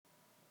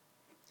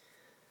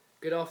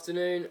Good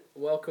afternoon,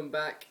 welcome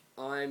back.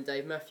 I'm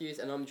Dave Matthews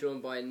and I'm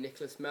joined by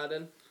Nicholas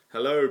Madden.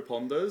 Hello,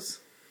 Ponders.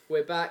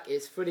 We're back,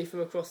 it's Footy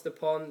from across the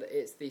pond.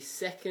 It's the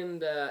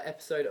second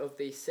episode of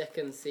the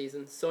second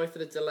season. Sorry for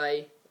the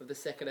delay of the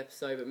second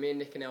episode, but me and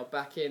Nick are now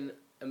back in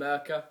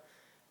America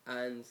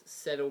and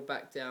settled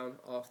back down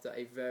after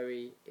a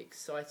very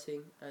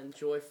exciting and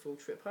joyful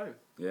trip home.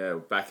 Yeah, we're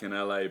back in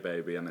LA,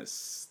 baby, and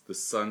it's the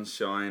sun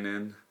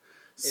shining.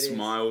 It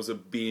Smiles are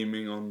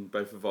beaming on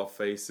both of our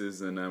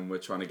faces, and we're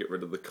trying to get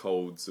rid of the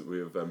colds that we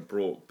have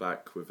brought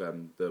back with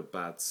the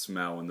bad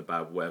smell and the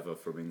bad weather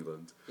from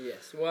England.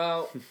 Yes,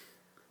 well,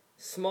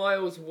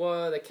 smiles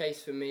were the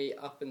case for me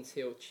up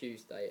until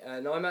Tuesday,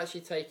 and I'm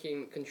actually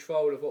taking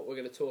control of what we're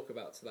going to talk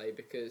about today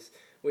because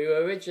we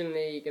were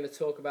originally going to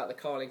talk about the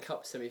Carling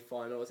Cup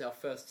semi-final as our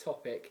first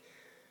topic,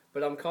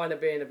 but I'm kind of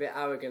being a bit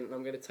arrogant and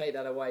I'm going to take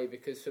that away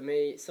because for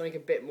me something a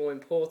bit more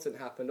important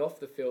happened off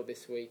the field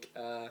this week.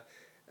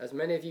 As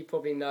many of you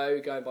probably know,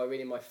 going by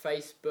reading my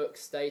Facebook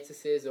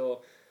statuses or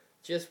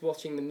just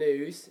watching the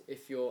news,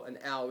 if you're an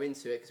hour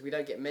into it, because we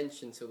don't get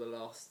mentioned till the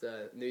last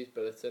news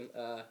bulletin.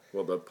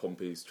 The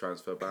Pompey's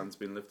transfer ban's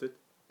been lifted?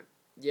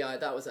 Yeah,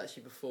 that was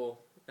actually before.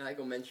 That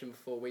got mentioned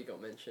before we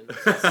got mentioned.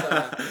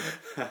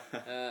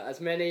 As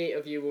many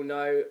of you will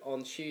know,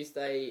 on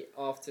Tuesday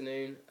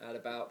afternoon at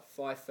about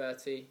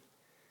 5:30,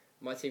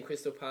 my team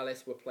Crystal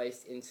Palace were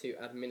placed into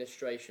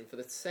administration for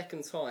the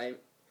second time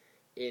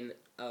in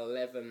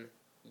 11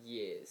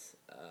 years.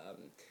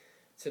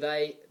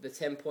 Today, the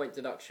 10-point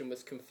deduction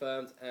was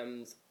confirmed,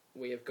 and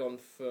we have gone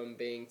from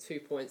being 2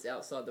 points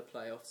outside the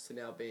playoffs to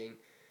now being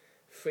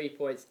 3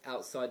 points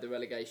outside the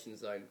relegation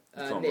zone.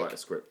 You can't write a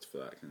script for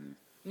that, can you?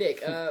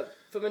 Nick,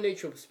 from a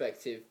neutral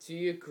perspective, do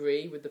you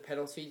agree with the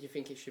penalty? Do you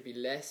think it should be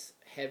less,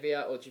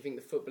 heavier, or do you think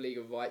the Football League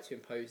are right to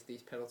impose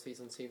these penalties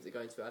on teams that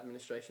go into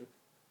administration?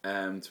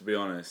 To be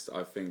honest,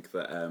 I think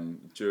that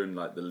during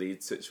the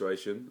Leeds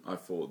situation, I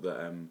thought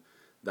that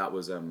that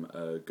was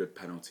a good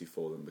penalty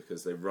for them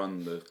because they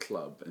run the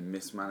club and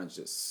mismanaged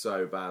it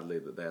so badly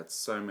that they had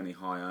so many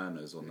high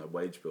earners on their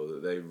wage bill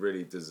that they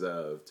really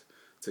deserved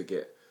to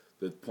get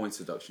the points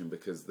deduction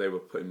because they were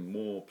putting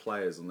more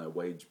players on their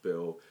wage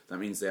bill. That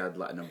means they had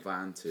an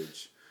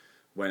advantage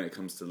when it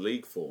comes to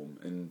league form,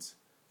 and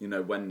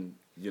when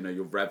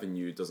your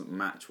revenue doesn't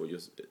match what your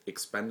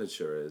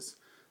expenditure is,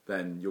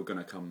 then you're going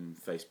to come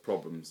face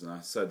problems.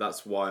 So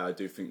that's why I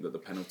do think that the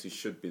penalty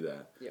should be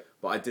there. Yeah.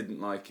 But I didn't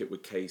like it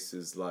with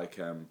cases like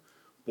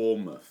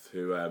Bournemouth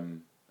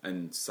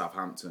and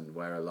Southampton,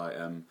 where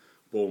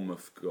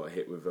Bournemouth got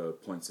hit with a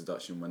points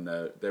deduction when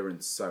they're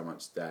in so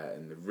much debt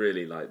and they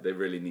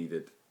really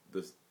needed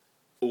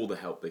all the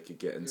help they could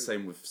get. And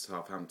same with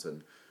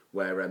Southampton,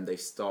 where they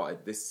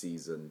started this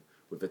season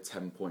with a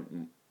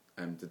 10-point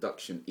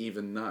deduction,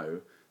 even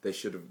though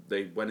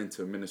they went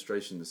into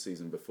administration the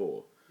season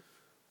before.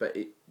 But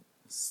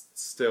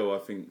still, I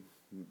think,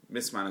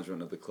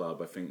 mismanagement of the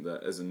club. I think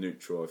that as a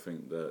neutral, I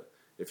think that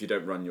if you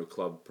don't run your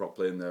club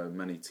properly, and there are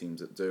many teams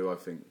that do, I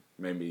think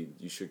maybe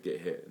you should get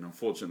hit. And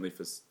unfortunately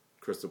for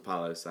Crystal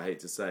Palace, I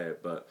hate to say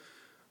it, but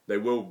they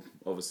will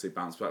obviously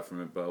bounce back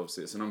from it. But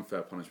obviously it's an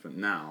unfair punishment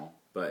now,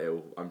 but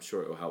I'm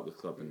sure it will help the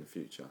club in the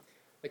future.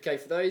 Okay,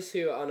 for those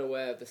who are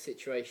unaware of the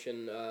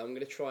situation, I'm going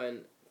to try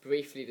and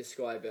briefly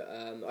describe it.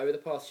 Over the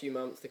past few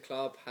months, the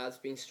club has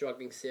been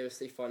struggling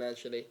seriously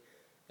financially.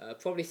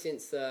 Probably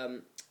since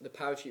the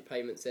parachute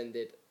payments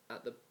ended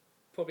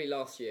probably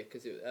last year,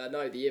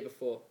 the year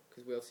before,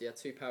 because we obviously had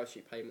 2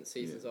 parachute payment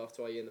seasons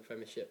after our year in the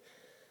Premiership.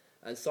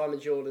 And Simon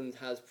Jordan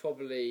has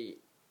probably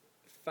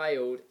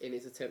failed in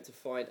his attempt to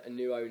find a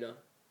new owner.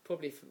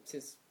 Probably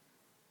since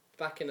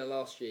back in the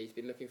last year, he's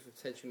been looking for a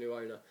potential new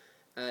owner,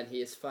 and he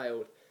has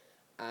failed.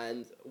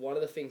 And one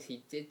of the things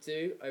he did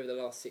do over the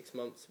last 6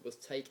 months was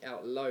take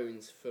out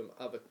loans from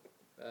other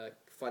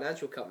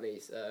financial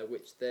companies,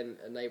 which then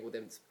enabled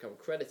them to become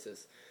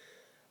creditors.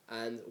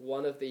 And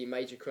one of the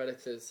major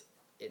creditors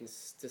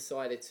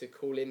decided to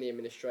call in the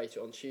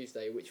administrator on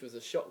Tuesday, which was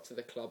a shock to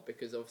the club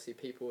because obviously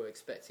people were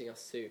expecting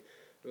us to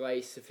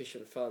raise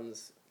sufficient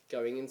funds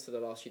going into the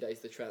last few days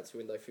of the transfer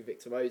window through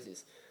Victor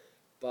Moses.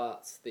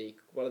 But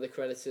one of the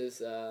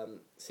creditors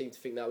seemed to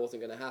think that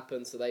wasn't going to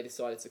happen, so they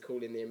decided to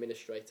call in the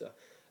administrator.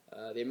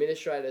 The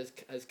administrator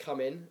has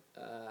come in,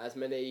 as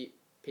many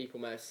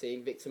people may have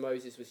seen. Victor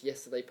Moses was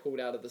yesterday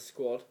pulled out of the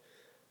squad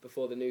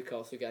before the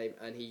Newcastle game,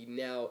 and he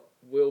now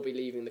will be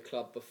leaving the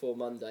club before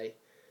Monday.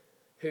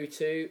 Who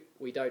to?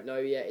 We don't know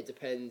yet. It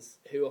depends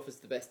who offers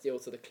the best deal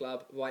to the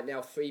club. Right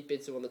now, 3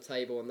 bids are on the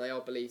table, and they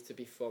are believed to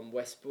be from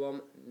West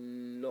Brom,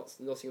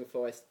 Nottingham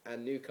Forest,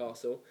 and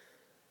Newcastle.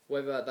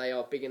 Whether they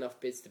are big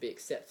enough bids to be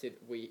accepted,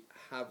 we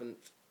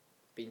haven't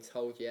been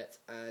told yet.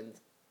 And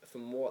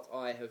from what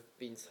I have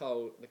been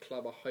told, the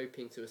club are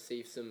hoping to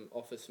receive some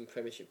offers from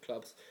Premiership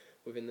clubs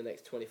within the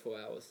next 24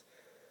 hours.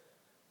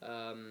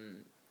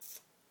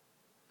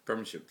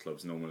 Premiership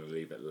clubs normally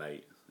leave it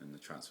late in the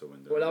transfer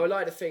window. Well, I would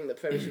like to think that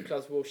Premiership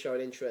clubs will show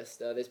an interest.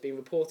 There's been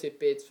reported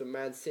bids from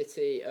Man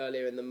City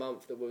earlier in the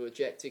month that were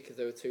rejected because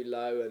they were too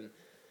low, and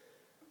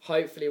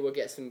hopefully we'll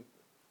get some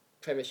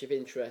Premiership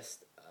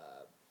interest.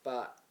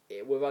 But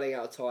we're running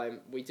out of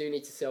time. We do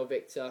need to sell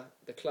Victor.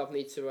 The club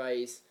needs to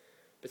raise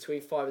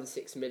between 5 and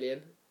 6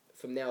 million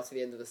from now to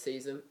the end of the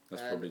season.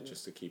 That's probably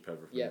just to keep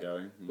everything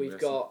going. We've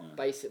got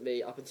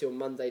basically up until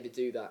Monday to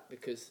do that,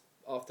 because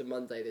after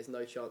Monday there's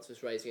no chance of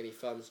us raising any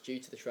funds due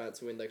to the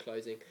transfer window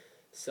closing.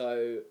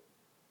 So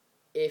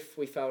if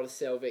we fail to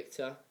sell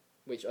Victor,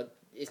 which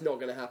is not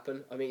going to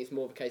happen, I think it's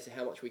more of a case of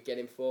how much we get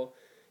him for.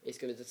 It's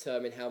going to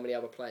determine how many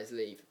other players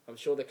leave. I'm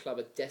sure the club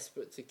are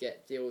desperate to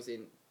get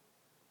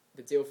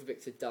the deal for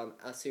Victor done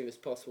as soon as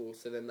possible,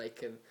 so then they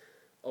can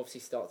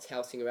obviously start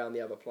touting around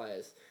the other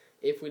players.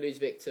 If we lose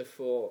Victor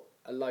for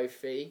a low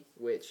fee,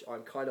 which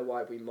I'm kind of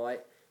worried we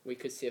might, we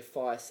could see a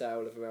fire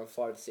sale of around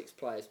 5 to 6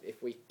 players. But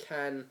if we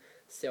can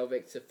sell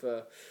Victor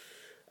for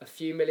a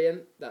few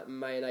million, that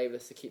may enable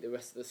us to keep the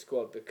rest of the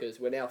squad, because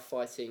we're now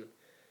fighting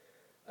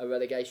a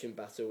relegation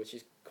battle, which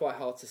is quite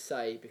hard to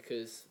say,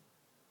 because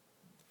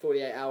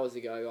 48 hours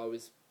ago I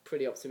was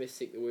pretty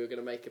optimistic that we were going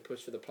to make a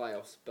push for the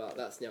playoffs, but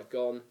that's now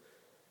gone,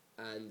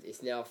 and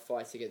it's now a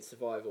fight against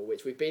survival,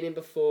 which we've been in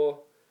before.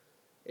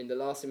 In the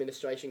last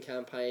administration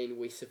campaign,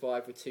 we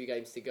survived with 2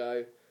 games to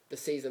go. The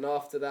season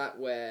after that,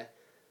 where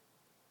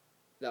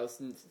that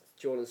was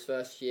Jordan's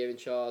first year in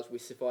charge, we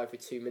survived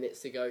with 2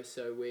 minutes to go,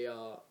 so we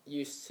are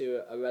used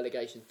to a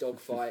relegation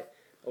dogfight.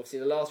 Obviously,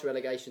 the last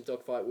relegation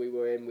dogfight we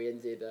were in, we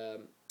ended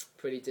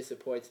pretty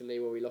disappointingly,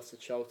 where we lost to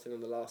Charlton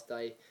on the last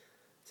day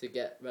to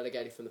get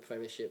relegated from the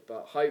Premiership,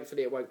 but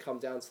hopefully it won't come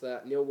down to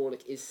that. Neil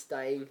Warnock is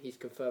staying, he's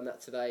confirmed that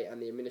today, and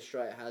the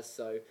administrator has,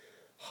 so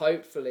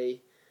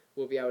hopefully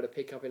we'll be able to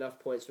pick up enough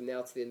points from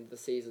now to the end of the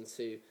season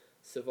to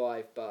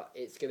survive. But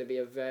it's going to be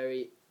a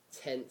very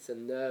tense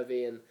and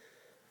nervy and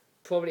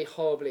probably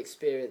horrible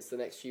experience the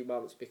next few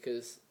months,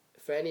 because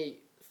for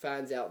any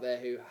fans out there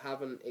who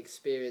haven't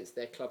experienced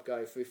their club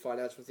going through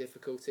financial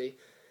difficulty,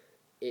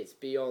 it's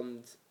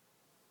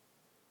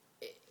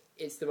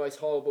the most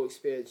horrible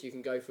experience you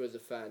can go through as a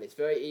fan. It's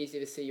very easy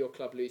to see your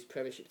club lose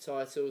Premiership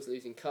titles,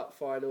 losing cup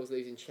finals,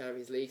 losing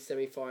Champions League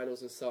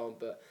semi-finals and so on,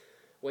 but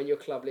when your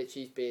club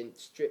literally is being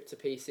stripped to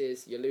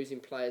pieces, you're losing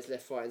players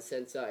left, right and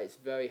centre, it's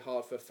very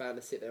hard for a fan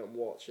to sit there and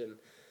watch. And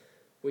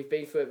we've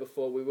been through it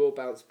before, we will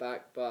bounce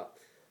back, but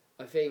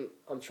I think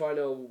I'm trying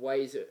to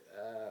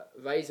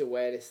raise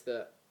awareness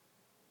that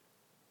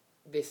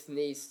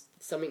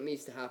something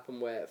needs to happen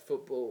where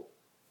football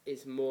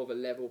is more of a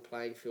level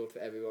playing field for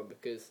everyone,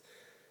 because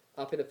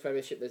up in the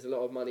Premiership there's a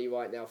lot of money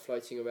right now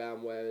floating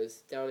around,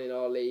 whereas down in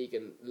our league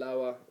and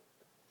lower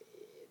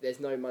there's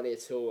no money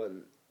at all,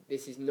 and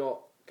this is not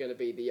going to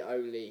be the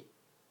only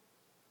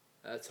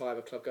time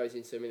a club goes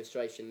into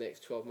administration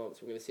next 12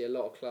 months. We're going to see a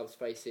lot of clubs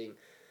facing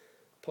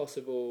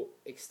possible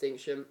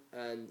extinction,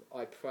 and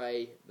I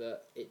pray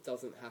that it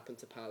doesn't happen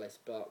to Palace,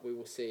 but we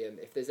will see. And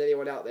if there's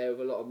anyone out there with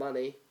a lot of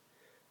money,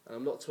 and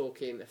I'm not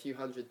talking a few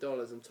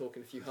 $100, I'm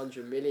talking a few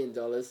 $100 million,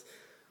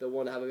 that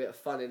want to have a bit of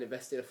fun and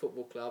invest in a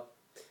football club,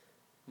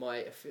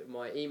 my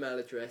email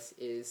address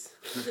is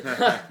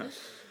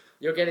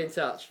you'll get in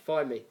touch,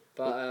 find me.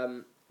 But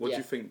what do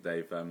you think,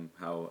 Dave,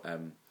 how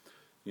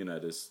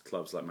there's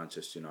clubs like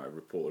Manchester United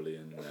reportedly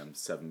in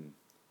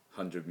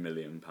 £700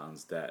 million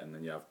debt, and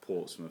then you have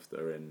Portsmouth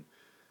that are in,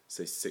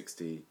 say,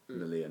 60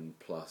 million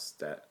plus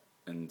debt,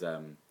 and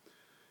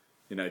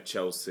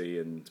Chelsea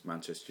and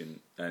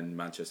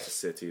Manchester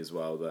City as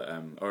well that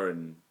are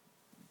in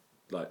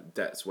like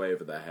debts way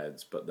over their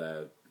heads, but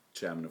their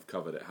chairman have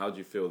covered it. How do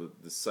you feel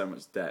that there's so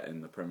much debt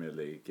in the Premier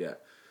League,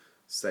 yet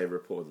say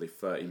reportedly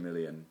 30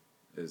 million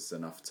is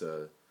enough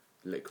to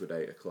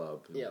liquidate a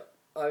club? Yeah,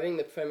 I think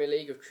the Premier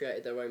League have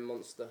created their own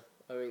monster.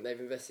 I think they've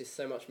invested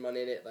so much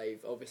money in it.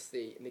 They've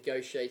obviously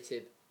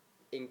negotiated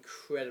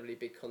incredibly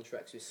big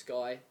contracts with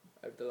Sky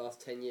over the last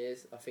 10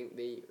 years. I think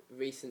the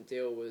recent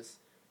deal was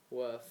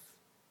worth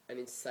an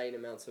insane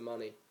amount of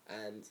money,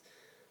 and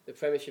the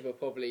Premiership are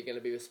probably going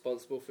to be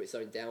responsible for its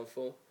own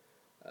downfall.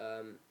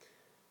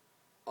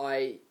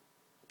 I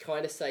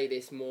kind of say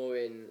this more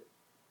in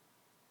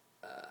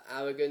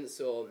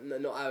arrogance, or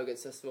not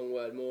arrogance, that's the wrong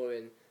word, more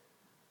in,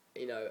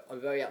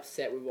 I'm very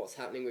upset with what's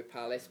happening with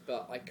Palace,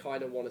 but I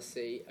kind of want to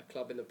see a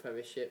club in the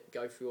Premiership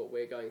go through what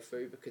we're going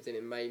through, because then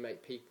it may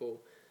make people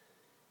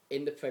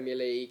in the Premier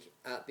League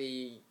at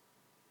the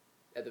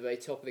very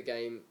top of the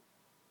game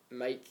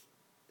make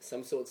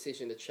some sort of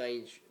decision to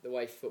change the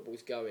way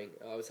football's going.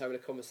 I was having a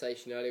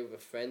conversation earlier with a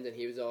friend, and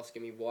he was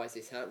asking me, why is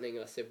this happening?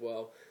 And I said,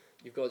 well,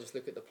 you've got to just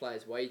look at the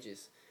players'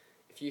 wages.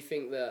 If you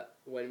think that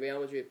when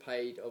Real Madrid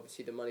paid,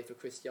 obviously, the money for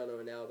Cristiano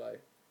Ronaldo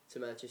to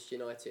Manchester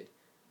United,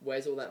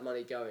 where's all that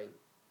money going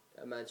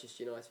at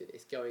Manchester United?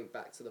 It's going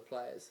back to the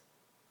players.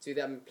 Do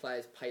them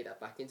players pay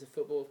that back into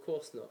football? Of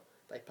course not.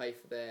 They pay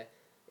for their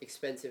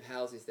expensive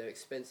houses, their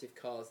expensive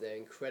cars, their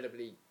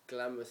incredibly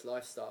glamorous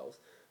lifestyles.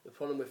 The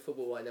problem with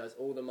football right now is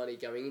all the money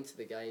going into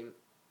the game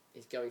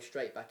is going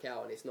straight back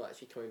out, and it's not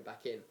actually coming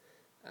back in.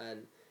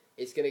 And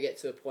it's going to get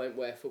to a point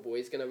where football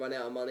is going to run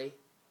out of money,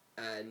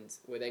 and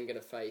we're then going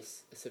to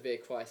face a severe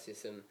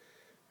crisis. And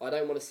I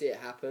don't want to see it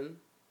happen,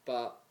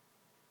 but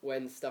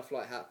when stuff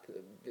like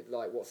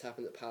what's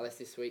happened at Palace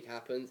this week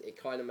happens,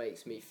 it kind of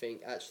makes me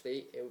think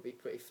actually it would be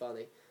pretty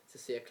funny to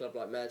see a club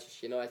like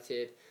Manchester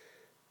United,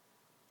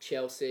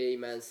 Chelsea,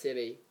 Man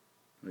City,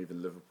 or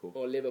even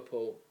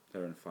Liverpool.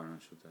 They're in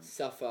financial debt.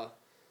 Suffer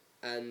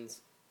and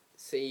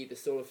see the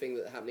sort of thing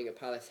that's happening at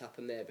Palace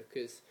happen there,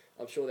 because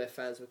I'm sure their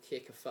fans would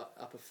kick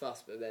up a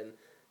fuss, but then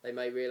they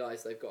may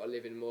realise they've got to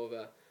live in more of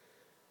a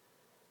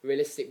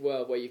realistic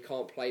world where you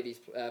can't pay these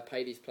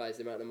players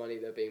the amount of money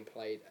they're being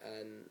paid,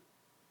 and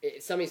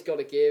something's got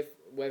to give.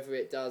 Whether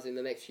it does in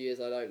the next few years,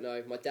 I don't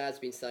know. My dad's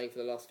been saying for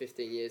the last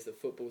 15 years that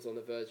football's on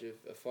the verge of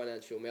a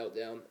financial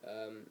meltdown.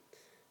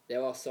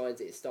 There are signs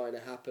that it's starting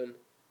to happen,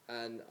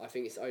 and I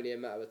think it's only a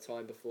matter of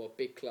time before a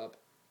big club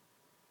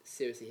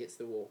seriously hits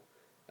the wall.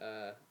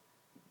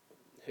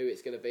 Who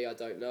it's going to be, I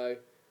don't know.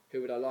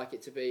 Who would I like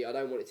it to be? I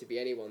don't want it to be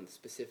anyone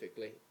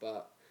specifically,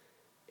 but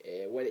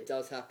when it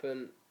does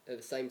happen, at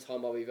the same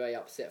time I'll be very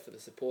upset for the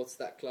supporters of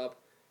that club.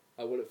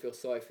 I wouldn't feel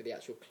sorry for the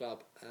actual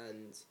club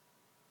and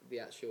the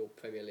actual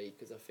Premier League,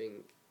 because I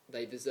think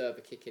they deserve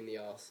a kick in the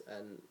arse,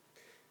 and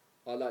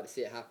I'd like to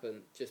see it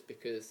happen just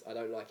because I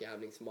don't like it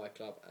happening to my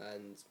club,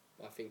 and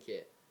I think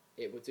it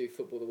would do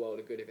football the world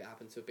of good if it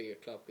happened to a bigger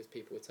club, because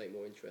people would take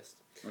more interest.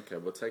 Okay,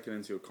 well, taking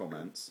into your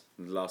comments,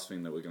 the last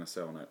thing that we're going to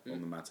say on the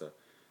matter,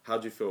 how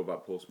do you feel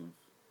about Portsmouth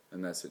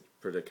and their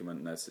predicament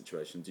and their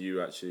situation? Do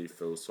you actually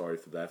feel sorry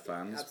for their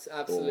fans?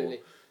 Absolutely.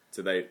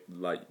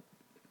 Or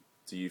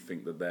do you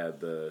think that they're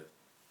the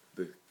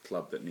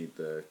club that need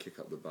the kick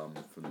up the bum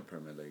from the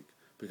Premier League?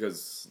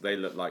 Because they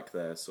look like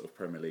they're sort of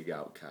Premier League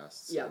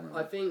outcasts. Yeah,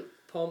 I think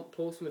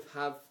Portsmouth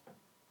have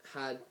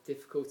had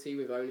difficulty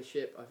with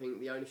ownership. I think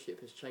the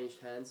ownership has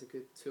changed hands a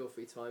good 2 or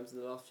 3 times in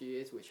the last few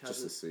years, which hasn't...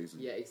 Just this season.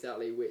 Yeah,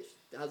 exactly, which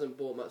hasn't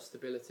brought much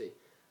stability.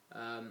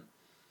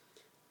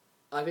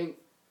 I think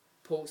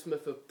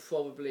Portsmouth have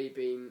probably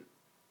been,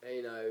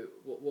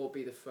 what would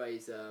be the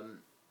phrase...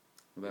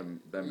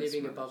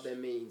 living above their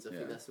means, I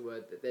think that's the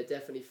word. They're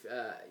definitely,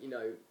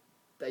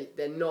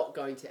 they're not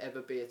going to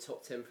ever be a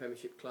top 10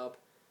 Premiership club.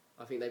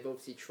 I think they've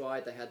obviously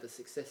tried. They had the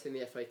success in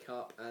the FA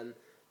Cup, and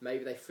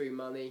maybe they threw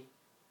money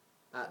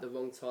at the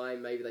wrong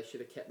time. Maybe they should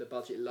have kept the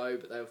budget low,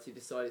 but they obviously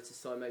decided to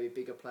sign maybe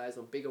bigger players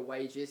on bigger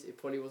wages. It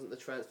probably wasn't the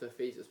transfer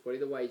fees, it was probably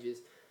the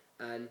wages.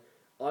 And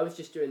I was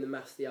just doing the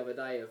maths the other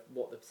day of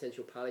what the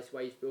potential Palace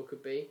wage bill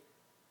could be,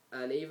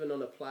 and even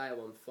on a player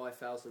on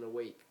 $5,000 a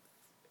week,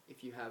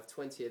 if you have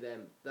 20 of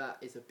them, that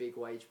is a big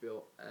wage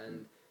bill.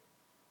 And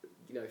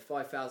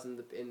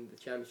 5,000 in the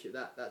Championship,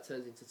 that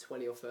turns into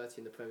 20 or 30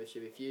 in the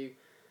Premiership. If you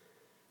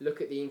look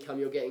at the income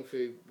you're getting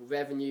through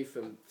revenue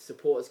from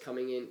supporters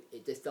coming in,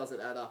 it just doesn't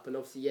add up. And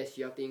obviously, yes,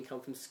 you have the income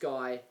from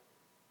Sky,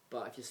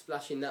 but if you're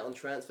splashing that on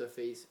transfer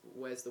fees,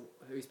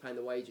 who's paying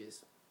the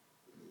wages?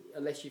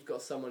 Unless you've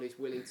got someone who's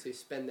willing to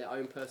spend their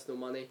own personal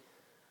money,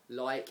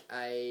 like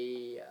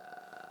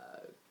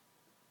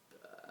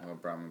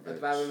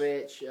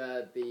Abramovich,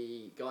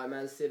 the guy at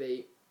Man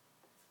City,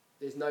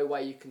 there's no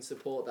way you can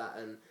support that.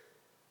 And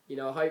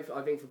I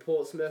think for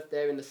Portsmouth,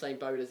 they're in the same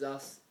boat as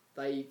us.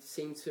 They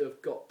seem to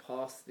have got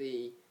past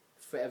the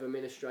threat of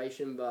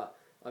administration, but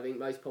I think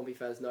most Pompey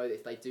fans know that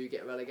if they do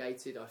get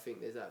relegated, I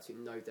think there's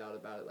absolutely no doubt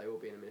about it, they will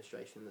be in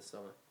administration in the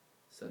summer.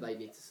 So they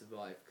need to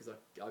survive, because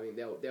I mean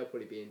they'll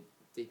probably be in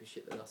deeper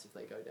shit than us if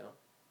they go down.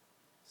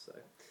 So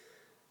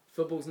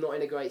football's not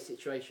in a great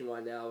situation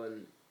right now,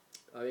 and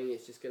I think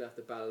it's just going to have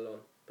to battle on.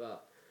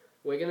 But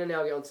we're going to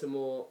now get on to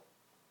more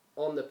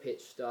on the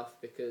pitch stuff,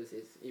 because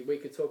we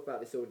could talk about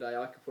this all day.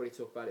 I could probably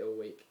talk about it all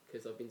week,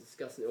 because I've been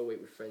discussing it all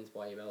week with friends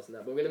by emails and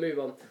that. But we're going to move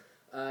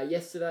on.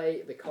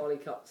 Yesterday, the Carling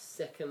Cup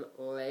second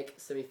leg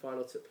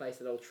semi-final took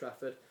place at Old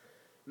Trafford.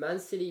 Man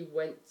City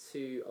went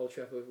to Old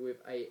Trafford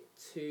with a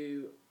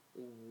 2-1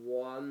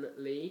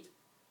 lead.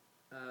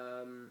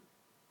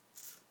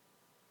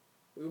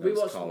 We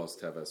watched Carlos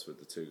Tevez with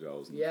the 2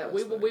 goals.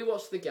 We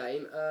watched the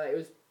game.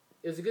 It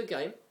was a good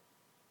game.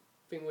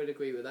 I think we'd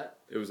agree with that.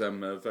 It was a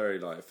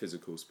very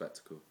physical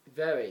spectacle.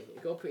 Very.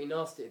 It got pretty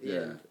nasty at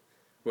the end.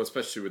 Well,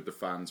 especially with the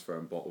fans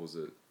throwing bottles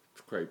at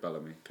Craig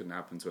Bellamy. Couldn't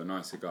happen to a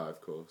nicer guy,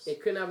 of course.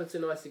 It couldn't happen to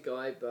a nicer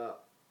guy,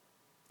 but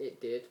it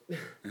did.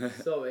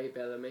 Sorry,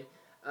 Bellamy.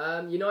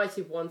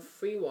 United won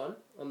 3-1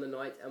 on the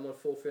night and won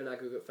 4-3 on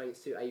aggregate thanks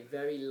to a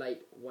very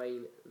late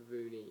Wayne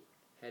Rooney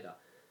header.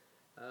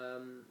 So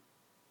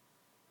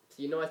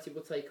United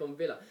will take on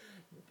Villa.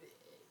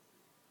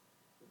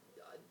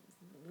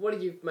 What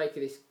did you make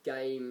of this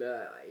game?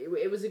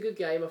 It was a good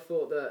game. I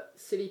thought that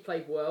City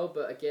played well,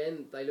 but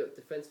again, they looked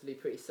defensively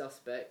pretty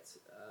suspect.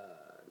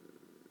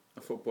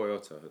 I thought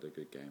Boyata had a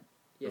good game.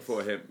 Yes. I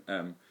thought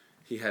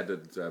he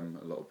headed a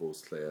lot of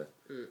balls clear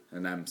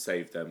and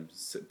saved them,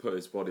 put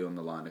his body on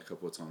the line a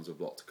couple of times and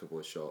blocked a couple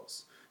of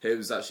shots. It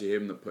was actually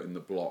him that put in the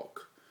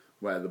block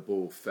where the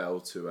ball fell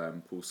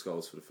to Paul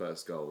Scholes for the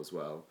first goal as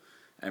well.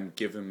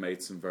 Given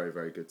made some very,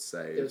 very good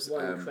saves. There was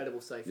one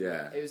incredible save.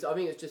 Yeah. I think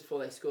it was just before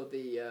they scored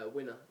the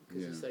winner,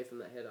 because he saved from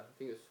that header. I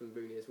think it was from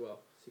Rooney as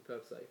well.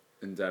 Superb save.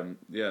 And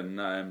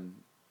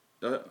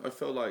I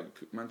felt like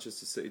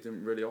Manchester City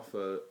didn't really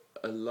offer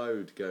a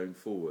load going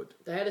forward.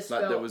 They had a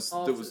spell.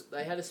 Like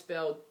They had a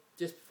spell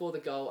just before the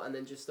goal and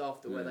then just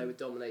after where they were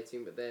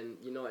dominating, but then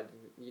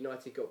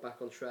United got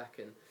back on track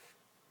and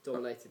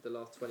dominated the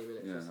last 20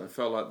 minutes. Yeah, or so. I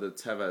felt like the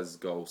Tevez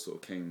goal sort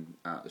of came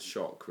at the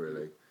shock.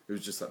 Really, it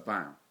was just like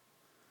bam.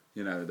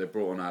 You know, they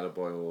brought on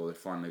Adebayor, they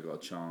finally got a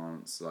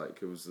chance. Like,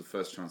 it was the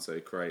first chance they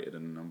created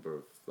in a number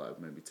of, like,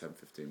 maybe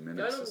 10-15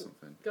 minutes or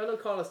something. Going on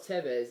Carlos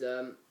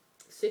Tevez,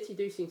 City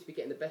do seem to be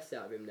getting the best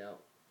out of him now.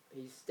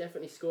 He's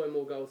definitely scoring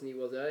more goals than he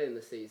was earlier in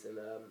the season.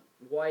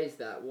 Why is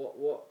that?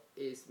 What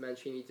is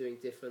Mancini doing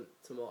different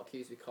to Mark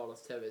Hughes with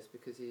Carlos Tevez?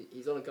 Because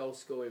he's on a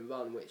goal-scoring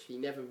run, which he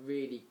never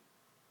really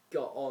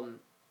got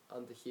on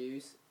under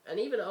Hughes. And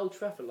even at Old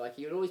Trafford, like,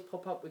 he would always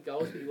pop up with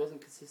goals, but he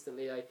wasn't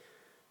consistently a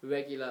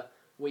regular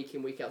week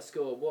in, week out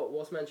score.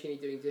 What's Mancini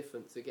doing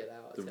different to get that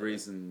out of Tevez? The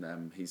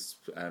reason he's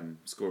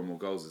scoring more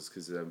goals is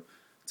because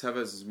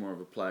Tevez is more of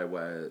a player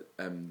where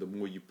the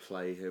more you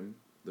play him,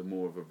 the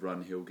more of a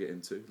run he'll get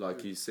into.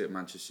 Like you see at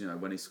Manchester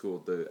United, when he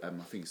scored I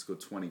think he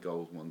scored 20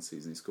 goals one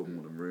season, he scored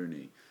more than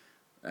Rooney.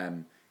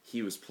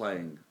 He was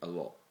playing a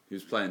lot. He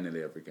was playing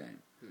nearly every game.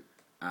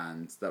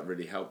 And that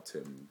really helped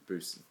him,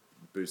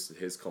 boosted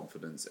his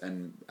confidence.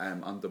 And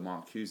under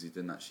Mark Hughes, he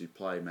didn't actually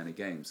play many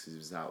games because he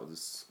was out of the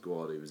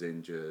squad, he was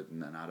injured,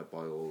 and then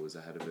Adebayor was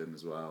ahead of him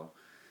as well.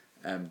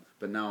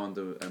 But now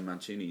under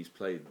Mancini, he's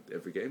played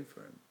every game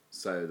for him.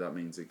 So that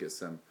means it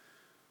gets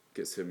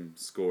him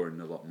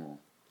scoring a lot more.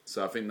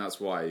 So I think that's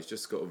why he's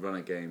just got a run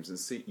of games. And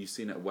you've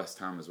seen it at West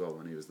Ham as well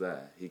when he was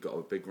there. He got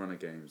a big run of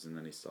games and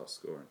then he starts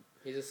scoring.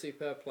 He's a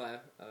superb player.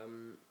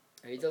 And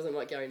he doesn't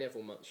like Gary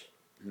Neville much.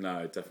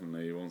 No,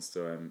 definitely. He wants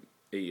to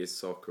eat his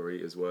sock or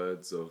eat his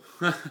words. Or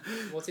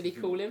What did he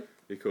call him?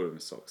 He called him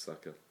a sock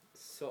sucker.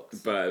 Socks.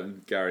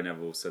 But Gary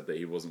Neville said that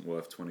he wasn't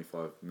worth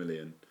 25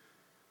 million.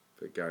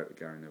 But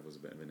Gary Neville's a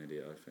bit of an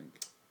idiot, I think.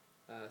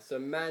 So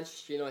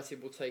Manchester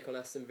United will take on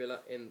Aston Villa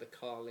in the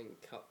Carling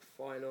Cup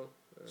final.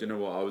 Do you know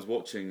what? I was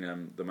watching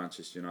the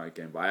Manchester United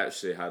game, but I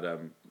actually had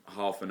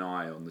half an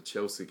eye on the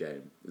Chelsea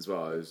game as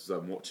well. I was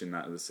watching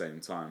that at the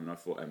same time, and I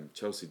thought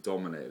Chelsea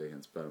dominated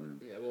against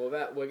Birmingham. Yeah, well,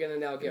 we're going to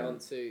now get on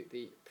to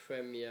the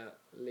Premier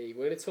League.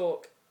 We're going to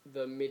talk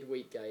the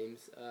midweek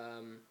games.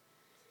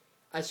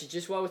 Actually,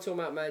 just while we're talking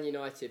about Man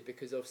United,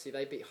 because obviously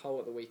they beat Hull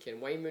at the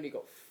weekend, Wayne Rooney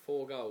got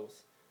 4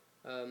 goals.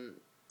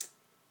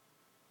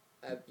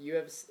 Have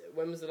you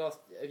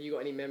got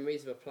any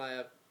memories of a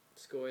player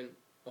scoring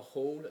a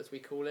haul, as we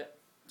call it?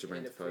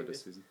 Jermaine Defoe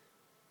this season.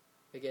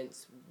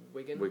 Against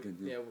Wigan?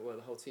 Yeah. Well,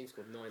 the whole team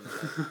scored 9.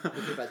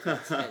 We've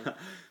had 10.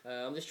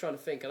 I'm just trying to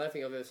think. I don't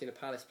think I've ever seen a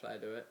Palace player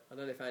do it. I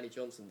don't know if Andy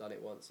Johnson done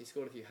it once. He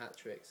scored a few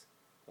hat-tricks.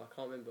 I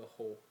can't remember a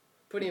haul.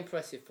 Pretty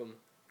impressive from...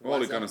 Well,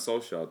 Ole Gunnar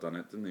Solskjaer done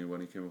it, didn't he,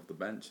 when he came off the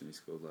bench and he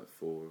scored like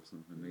 4 or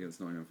something against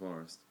Nottingham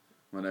Forest.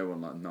 When they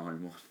won like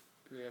 9-1.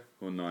 Yeah.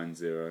 Or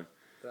 9-0.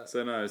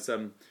 So no,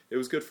 it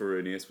was good for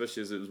Rooney,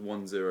 especially as it was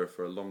 1-0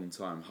 for a long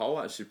time.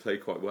 Hull actually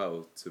played quite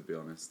well, to be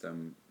honest.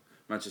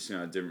 Manchester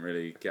United didn't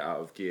really get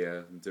out of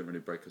gear, didn't really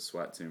break a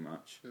sweat too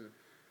much.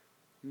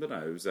 But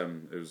no,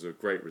 it was a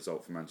great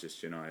result for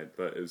Manchester United.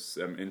 But it was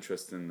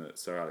interesting that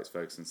Sir Alex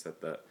Ferguson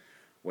said that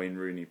Wayne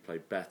Rooney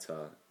played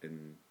better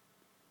in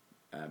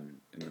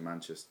the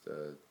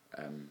Manchester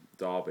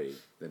derby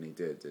than he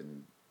did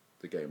in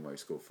the game where he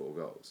scored 4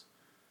 goals.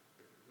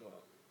 Wow.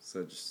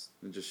 So it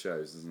just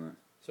shows, doesn't it?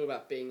 It's all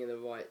about being in the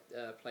right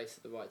place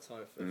at the right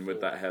time. And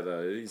with that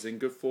header, he's in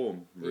good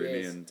form,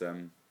 Rooney,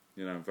 and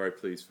I'm very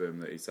pleased for him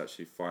that he's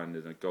actually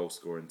finding a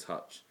goal-scoring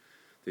touch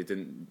that he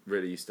didn't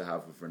really used to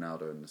have with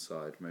Ronaldo in the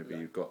side. Maybe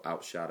he got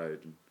outshadowed.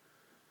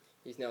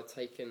 He's now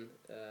taken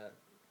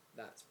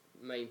that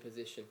main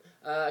position.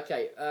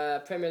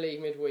 Premier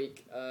League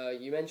midweek.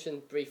 You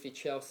mentioned briefly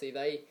Chelsea.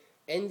 They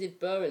ended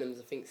Birmingham's,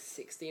 I think,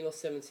 16 or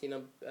 17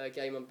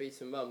 game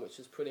unbeaten run, which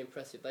was pretty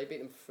impressive. They beat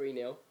them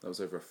 3-0. That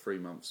was over a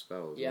 3-month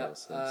spell as well.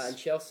 Yeah, and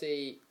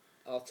Chelsea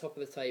are top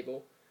of the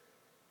table.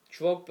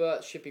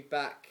 Drogba should be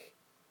back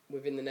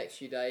within the next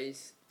few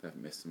days. They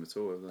haven't missed him at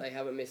all, have they? They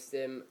haven't missed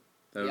him.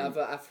 The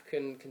other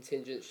African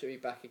contingent should be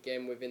back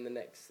again within the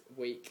next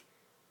week.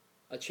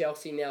 Are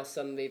Chelsea now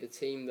suddenly the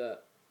team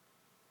that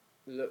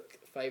look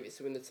favourites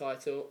to win the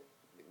title?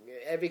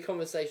 Every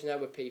conversation I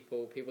have with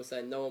people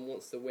saying no one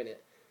wants to win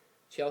it.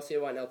 Chelsea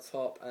are right now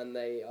top, and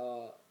they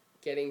are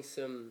getting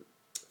some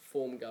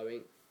form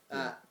going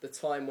at the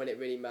time when it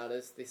really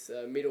matters, this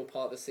middle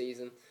part of the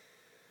season.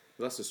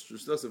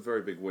 That's a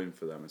very big win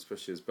for them,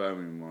 especially as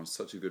Birmingham were on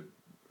such a good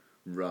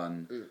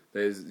run.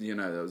 There's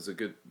that was a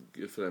good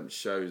for them. It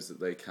shows that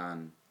they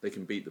can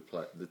beat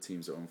the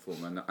teams that are on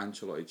form. And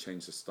Ancelotti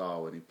changed the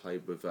style and he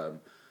played with a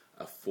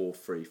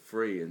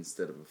 4-3-3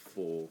 instead of a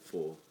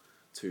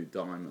 4-4-2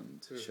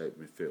 diamond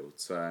shaped midfield.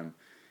 So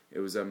it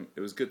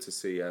was good to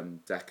see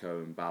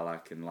Deco and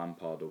Ballack and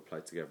Lampard all play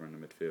together in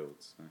the midfield.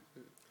 So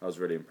I was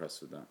really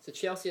impressed with that. So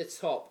Chelsea are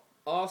top.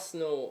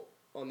 Arsenal,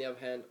 on the other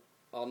hand,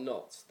 are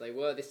not. They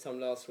were this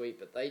time last week,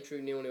 but they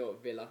drew 0-0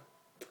 at Villa.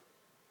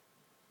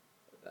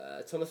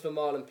 Thomas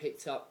Vermaelen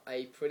picked up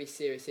a pretty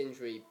serious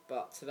injury,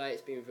 but today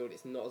it's been revealed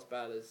it's not as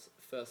bad as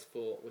first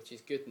thought, which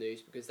is good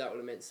news because that would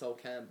have meant Sol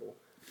Campbell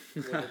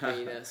would have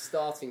been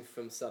starting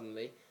from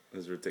suddenly.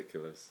 That's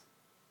ridiculous.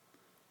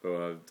 But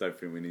I don't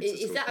think we need to talk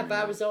Is that a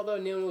bad result though?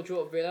 0-0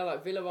 draw at Villa.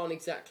 Like Villa aren't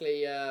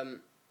exactly a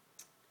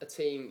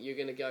team you're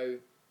going to go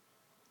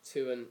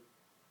to and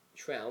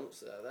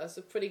trounce. That's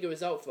a pretty good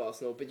result for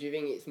Arsenal. But do you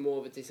think it's more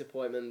of a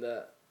disappointment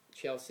that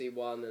Chelsea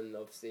won and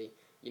obviously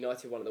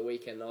United won at the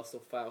weekend and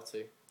Arsenal failed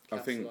to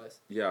capitalise?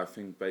 I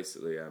think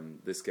basically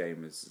this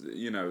game is,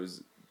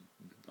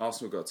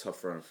 Arsenal got a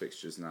tough run of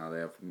fixtures now. They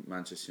have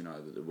Manchester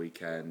United at the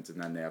weekend,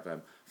 and then they have I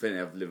think they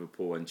have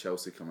Liverpool and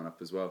Chelsea coming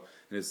up as well.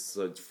 And it's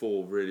like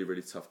 4 really,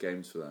 really tough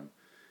games for them.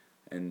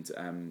 And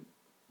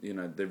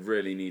they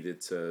really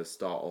needed to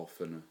start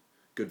off in a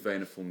good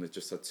vein of form. They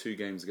just had 2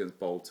 games against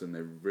Bolton.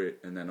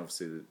 And then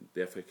obviously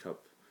the FA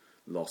Cup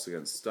loss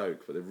against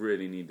Stoke. But they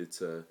really needed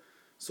to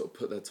sort of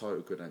put their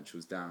title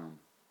credentials down.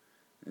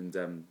 And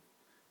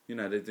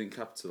they didn't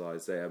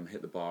capitalise. They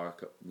hit the bar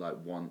like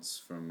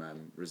once from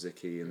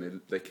Rosicky, and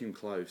they came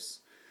close.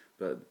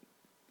 But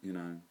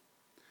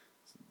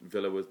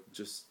Villa were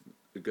just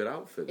a good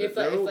outfit.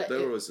 They're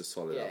always a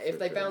solid outfit. If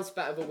they bounce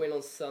back with a win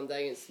on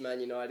Sunday against Man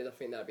United, I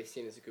think that'd be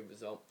seen as a good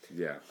result.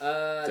 Yeah.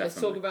 Let's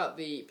talk about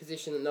the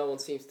position that no one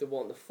seems to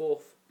want, the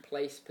 4th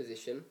place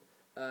position.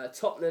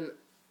 Tottenham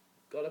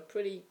got a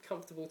pretty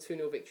comfortable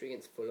 2-0 victory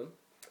against Fulham.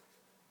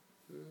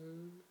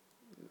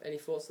 Any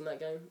thoughts on that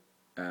game?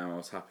 I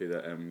was happy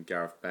that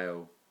Gareth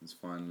Bale has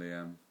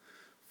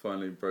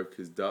finally broke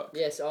his duck.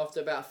 Yes,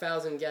 after about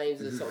 1,000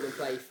 games as a Tottenham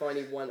player, he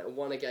finally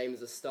won a game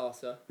as a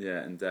starter.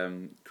 Yeah,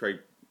 and Craig,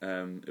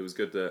 it was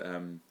good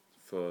that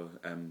for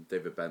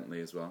David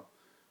Bentley as well.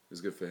 It was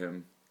good for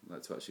him,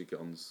 to actually get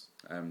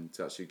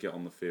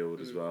on the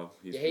field as well.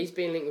 He's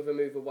been linked with a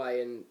move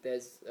away, and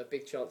there's a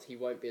big chance he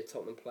won't be a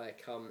Tottenham player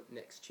come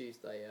next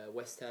Tuesday.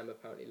 West Ham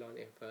apparently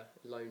lining up a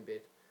loan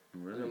bid,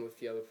 along with a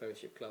few other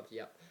Premiership clubs.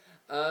 Yep.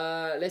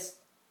 Let's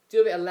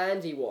do a bit of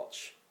Landy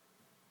watch.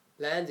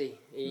 Landon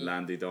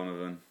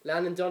Donovan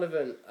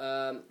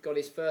got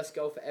his first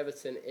goal for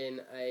Everton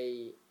in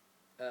a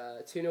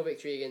 2-0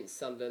 victory against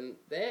Sunderland.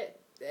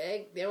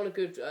 They're on a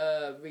good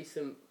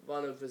recent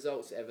run of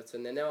results at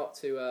Everton. They're now up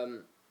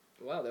to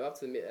they're up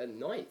to the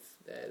 9th.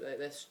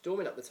 They're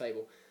storming up the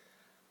table.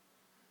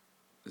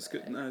 It's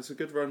good. No, it's a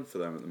good run for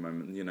them at the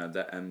moment.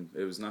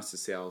 It was nice to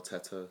see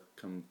Arteta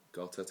come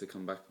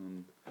back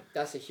on.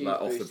 That's a huge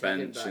off the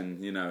bench,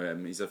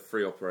 and he's had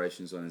 3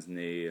 operations on his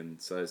knee,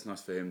 and so it's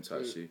nice for him to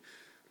actually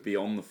be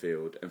on the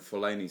field. And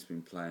Fellaini's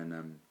been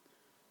playing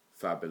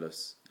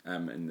fabulous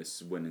in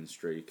this winning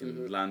streak,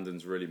 and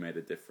Landon's really made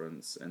a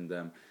difference.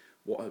 And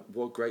what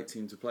a great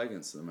team to play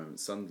against at the moment,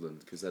 Sunderland,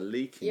 because they're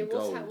leaking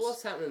goals.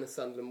 What's happening to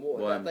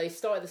Sunderland? They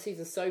started the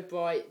season so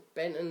bright.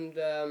 Bent and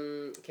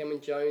Cameron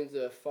Jones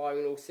are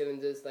firing all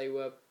cylinders. They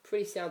were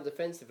pretty sound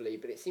defensively,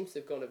 but it seems to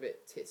have gone a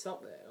bit tits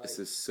up there. It's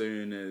as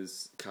soon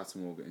as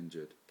Catamore got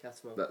injured.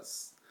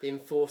 That's the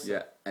enforcer.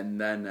 Yeah, and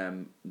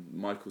then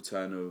Michael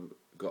Turner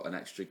got an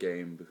extra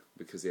game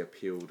because he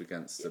appealed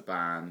against the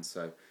ban,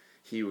 so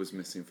he was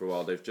missing for a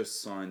while. They've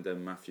just signed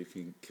Matthew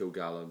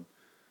Kilgallen,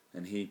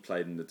 and he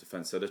played in the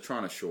defence, so they're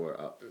trying to shore it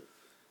up.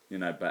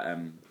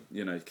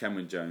 But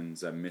Cameron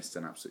Jones missed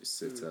an absolute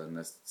sitter, and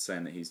they're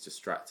saying that he's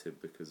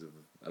distracted because of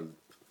a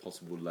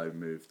possible low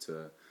move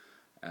to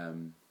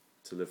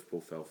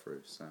Liverpool fell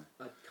through. So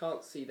I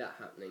can't see that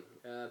happening.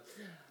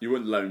 You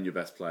wouldn't loan your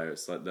best player.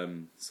 It's like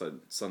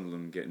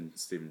Sunderland getting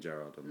Steven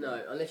Gerrard.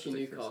 Unless you're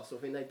Newcastle.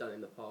 I think they've done it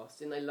in the past.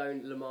 Didn't they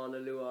loan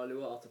Lamana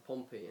Luar to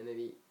Pompey, and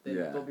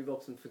then Bobby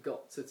Robson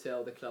forgot to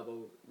tell the club,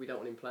 we don't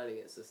want him playing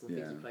against us, and I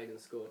think he played and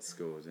scored.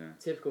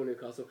 Typical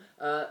Newcastle.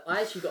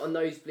 I actually got a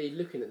nosebleed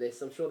looking at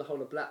this. I'm sure the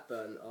whole of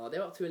Blackburn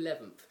they're up to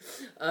 11th.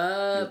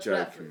 You're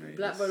joking me.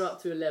 Blackburn are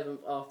up to 11th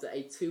after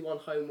a 2-1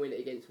 home win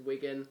against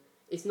Wigan.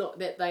 It's not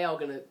that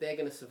they're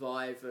gonna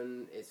survive,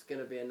 and it's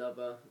gonna be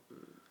another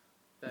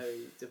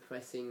very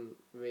depressing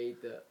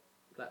read that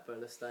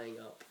Blackburn are staying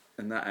up.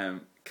 And that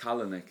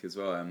Kalinic as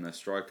well, their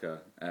striker,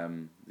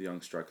 the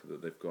young striker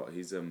that they've got,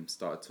 he's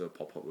started to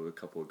pop up with a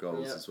couple of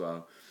goals as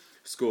well.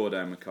 Scored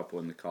a couple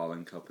in the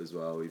Carling Cup as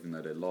well, even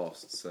though they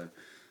lost. So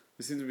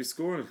they seem to be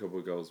scoring a couple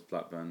of goals,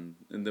 Blackburn.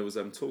 And there was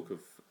talk of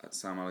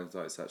Sam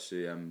Allardyce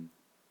actually,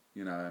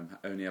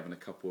 only having a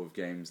couple of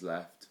games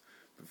left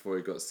before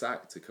he got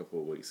sacked a couple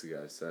of weeks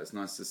ago. So it's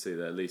nice to see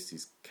that at least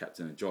he's kept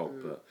in a job.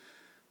 But,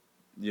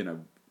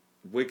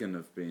 Wigan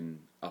have been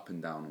up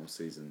and down all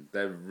season.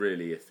 They're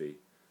really iffy.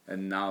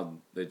 And now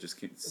they just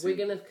keep...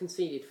 Wigan have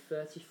conceded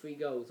 33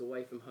 goals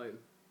away from home.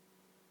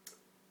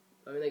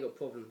 I mean, they got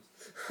problems.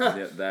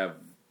 Yeah, they've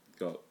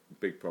got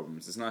big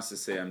problems. It's nice to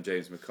see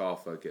James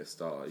MacArthur get a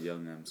start, a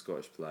young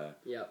Scottish player.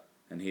 Yeah.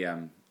 And he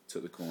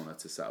took the corner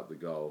to set up the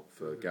goal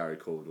for Gary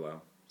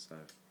Caldwell. So,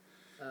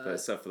 but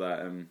except for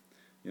that,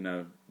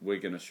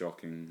 Wigan are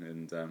shocking,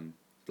 and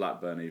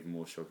Blackburn even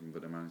more shocking,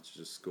 but they managed to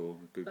just score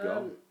a good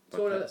goal.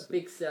 Talking about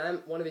Big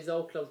Sam, one of his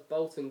old clubs,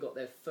 Bolton, got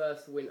their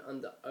first win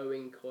under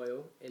Owen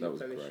Coyle in the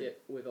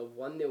Premiership with a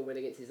 1-0 win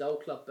against his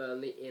old club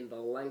Burnley in the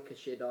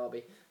Lancashire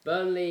derby.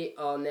 Burnley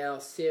are now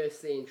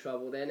seriously in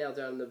trouble. They're now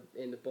down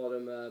in the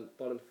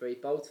bottom three.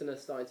 Bolton are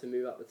starting to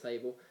move up the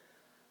table.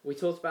 We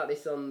talked about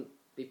this on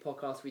the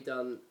podcast we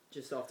done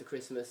just after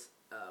Christmas.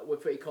 We're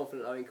pretty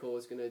confident Owen Coyle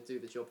is going to do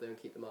the job there and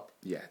keep them up.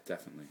 Yeah,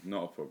 definitely.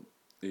 Not a problem.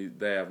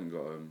 They haven't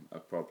got a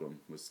problem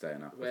with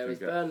staying up. Whereas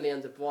Burnley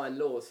under Brian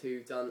Laws,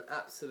 who done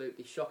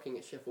absolutely shocking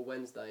at Sheffield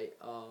Wednesday,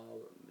 are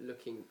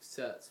looking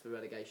certs for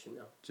relegation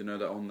now. Do you know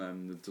that on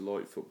the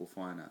Deloitte Football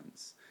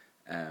Finance,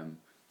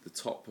 the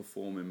top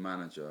performing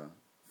manager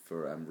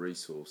for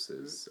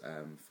resources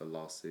for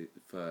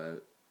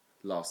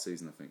last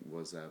season, I think,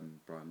 was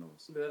Brian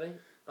Laws. Really?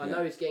 I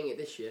know he's getting it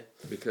this year.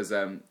 Because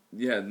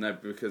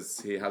because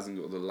he hasn't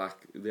got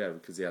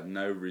because he had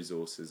no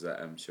resources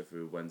at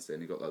Sheffield Wednesday,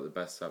 and he got like the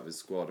best out of his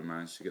squad and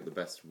managed to get the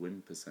best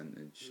win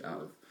percentage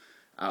out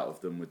of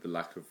them with the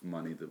lack of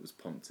money that was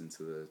pumped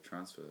into the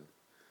transfer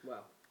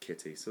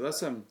kitty. So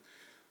that's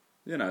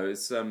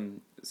it's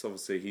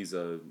obviously he's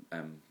a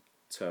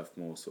Turf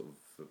Moor sort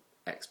of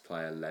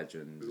ex-player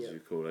legend, as you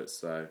call it.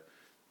 So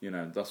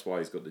that's why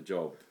he's got the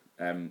job.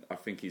 I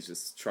think he's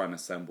just trying to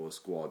assemble a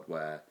squad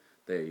where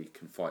they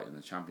can fight in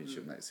the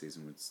Championship next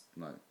season with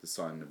like the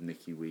signing of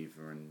Nicky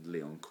Weaver and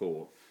Leon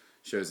Court.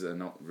 Shows that they're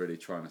not really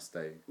trying to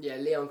stay. Yeah,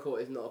 Leon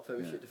Court is not a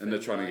Premiership defender. And they're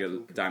trying to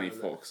get Danny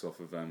Fox off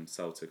of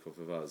Celtic, off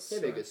of us.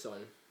 He'll be a good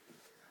signing.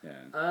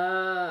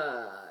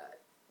 Yeah.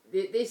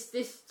 This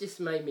just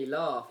made me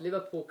laugh.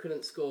 Liverpool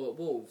couldn't score at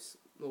Wolves.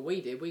 Well,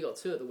 we did. We got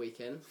 2 at the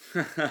weekend.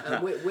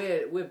 And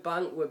we're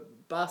bunked. We're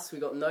bust. We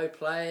got no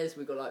players.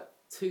 We got like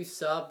 2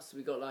 subs.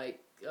 We got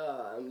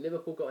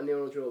Liverpool got a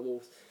 0-0 draw at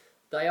Wolves.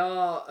 They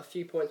are a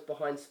few points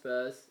behind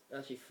Spurs.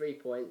 Actually, 3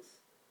 points.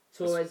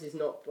 Torres is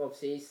not,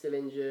 obviously, he's still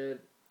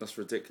injured. That's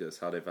ridiculous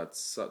how they've had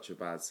such a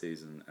bad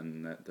season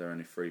and they're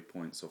only 3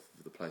 points off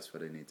of the place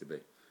where they need to be.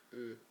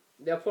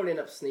 They'll probably end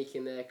up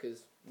sneaking there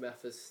because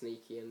Rafa's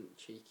sneaky and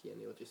cheeky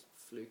and he'll just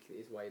fluke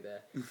his way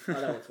there. I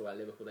don't want to talk about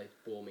Liverpool, they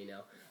bore me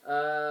now.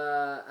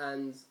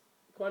 And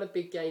quite a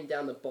big game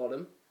down the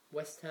bottom.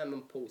 West Ham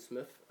and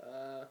Portsmouth.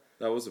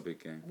 That was a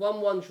big game.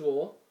 1-1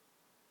 draw.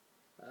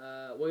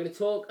 We're going to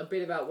talk a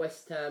bit about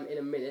West Ham in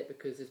a minute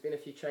because there's been a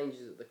few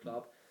changes at the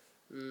club.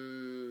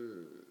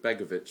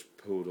 Begovic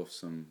pulled off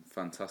some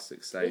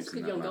fantastic saves. He's a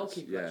good young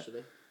goalkeeper,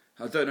 actually.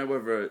 I don't know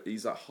whether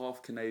he's like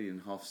half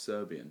Canadian, half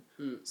Serbian.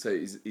 So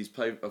he's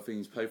played. I think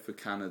he's played for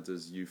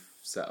Canada's youth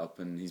setup,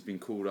 and he's been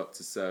called up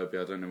to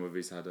Serbia. I don't know whether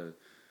he's had a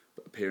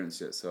appearance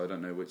yet, so I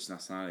don't know which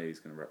nationality he's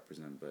going to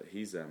represent. But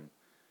he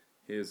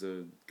is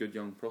a good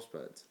young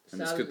prospect, and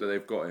it's good that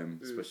they've got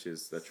him, especially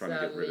as they're trying to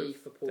get rid of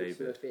for Portsmouth,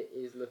 David. It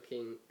is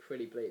looking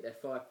pretty bleak. They're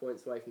 5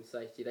 points away from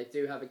safety. They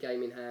do have a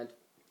game in hand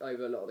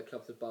over a lot of the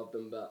clubs above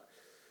them, but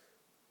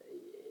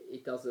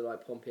it does look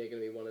like Pompey are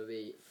going to be one of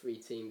the 3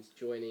 teams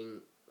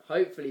joining,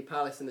 hopefully,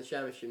 Palace in the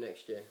Championship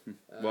next year.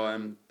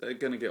 They're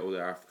going to get all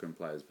their African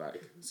players back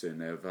soon.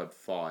 They've had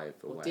 5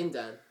 away.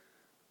 Dindan.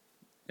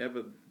 Yeah,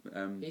 but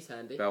he's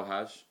handy.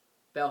 Belhaj,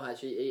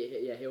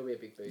 he'll be a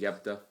big boost.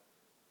 Yebda.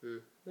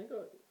 They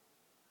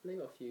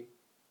got a few.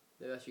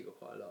 They've actually got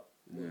quite a lot.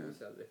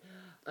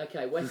 Yeah.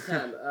 Okay, West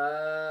Ham.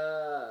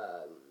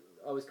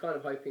 I was kind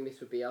of hoping this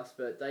would be us,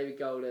 but David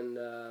Gold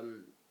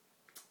and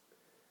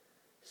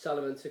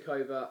Sullivan took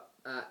over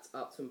at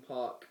Upton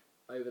Park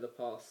over the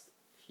past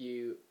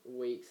few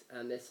weeks,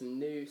 and there's some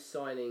new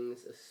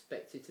signings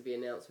expected to be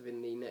announced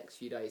within the next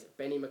few days.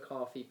 Benny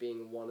McCarthy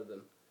being one of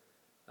them.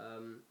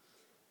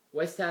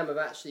 West Ham have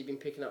actually been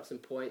picking up some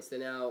points. They're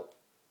now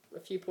a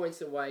few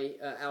points away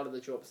out of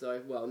the drop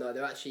zone. Well, no,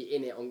 they're actually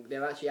in it.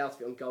 They're actually out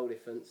of it on goal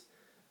difference.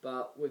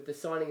 But with the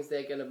signings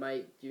they're going to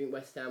make, do you think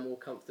West Ham will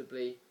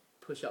comfortably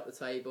push up the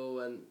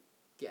table and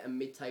get a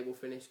mid-table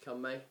finish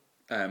come May?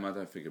 I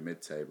don't think a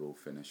mid-table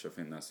finish. I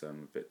think that's a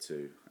bit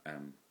too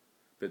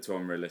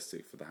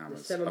unrealistic for the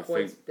Hammers.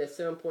 They're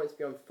 7 points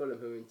beyond Fulham,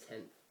 who are in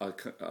 10th.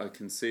 I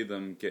can see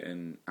them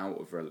getting out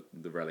of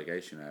the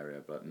relegation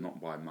area, but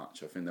not by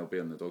much. I think they'll be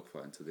on the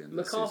dogfight until the end of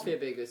the season. McCarthy will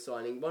be a good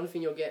signing. One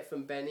thing you'll get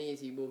from Benny is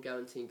he will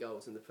guarantee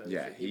goals in the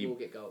Premiership. Yeah, he will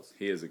get goals.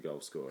 He is a goal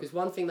scorer. Because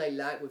one thing they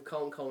lack with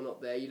Colin Cole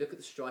not there, you look at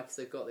the strikers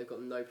they've got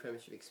no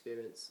Premiership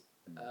experience.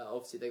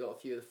 Obviously, they've got a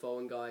few of the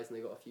foreign guys and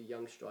they've got a few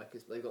young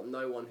strikers, but they've got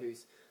no one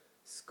who's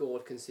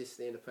scored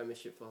consistently in the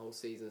Premiership for the whole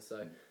season.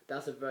 So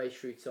that's a very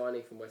shrewd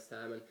signing from West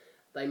Ham. And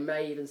they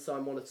may even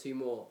sign 1 or 2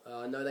 more.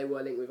 I know they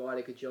were linked with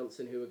Eidiger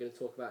Johnson, who we're going to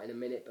talk about in a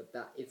minute, but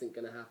that isn't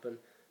going to happen.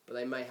 But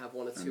they may have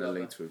 1 or 2 And they're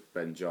linked with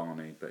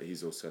Benjani, but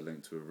he's also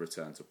linked to a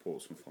return to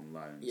Portsmouth on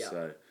loan. Yeah.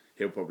 So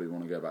he'll probably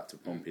want to go back to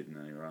Pompey than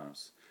anywhere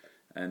else.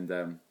 And,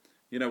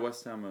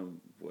 West Ham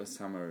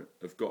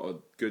have got a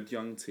good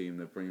young team.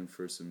 They're bringing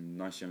through some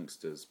nice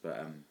youngsters,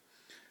 but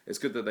it's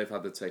good that they've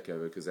had the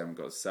takeover because they haven't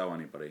got to sell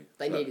anybody.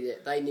 They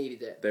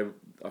needed it.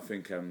 I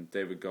think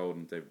David Gold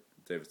and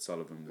David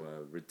Sullivan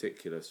were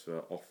ridiculous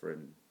for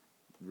offering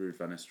Ruud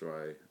van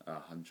Nistelrooy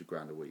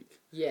 $100,000 a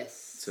week.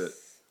 Yes.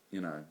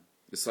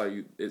 It's like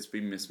it's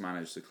been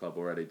mismanaged, the club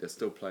already. They're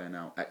still paying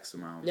out X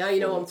amount. Now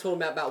you know what I'm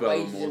talking about Bowen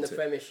wages in the Morton.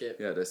 Premiership.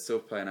 Yeah, they're still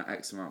paying out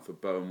X amount for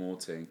Bowen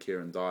Morton and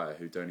Kieran Dyer,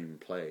 who don't even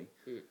play.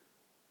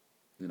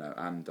 You know,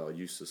 and are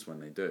useless when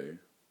they do.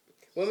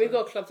 When we've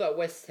got clubs like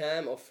West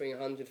Ham offering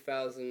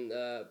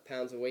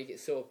 £100,000 a week, it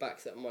sort of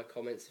backs up my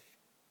comments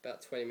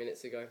about 20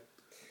 minutes ago.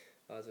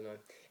 I don't know.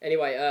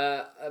 Anyway,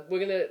 we're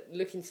going to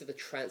look into the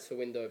transfer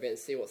window a bit and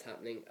see what's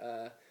happening.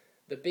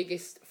 The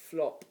biggest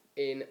flop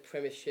in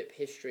Premiership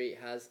history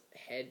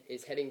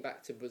is heading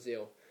back to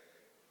Brazil.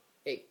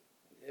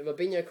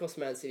 Robinho cost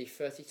Man City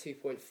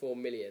 32.4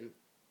 million.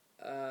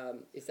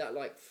 Is that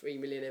like 3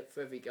 million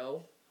for every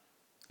goal?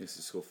 Yes,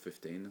 he scored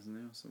 15, isn't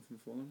he, or something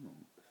for them? Or?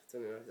 I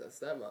don't know if that's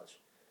that much.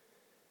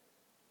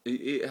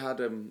 He had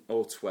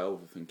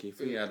 12, I think.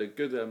 He had a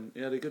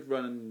good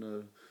run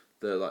in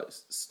the like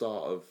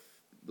start of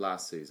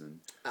last season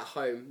at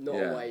home, not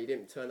away. He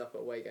didn't turn up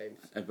at away games.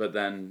 But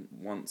then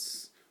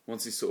once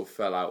he sort of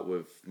fell out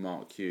with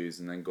Mark Hughes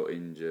and then got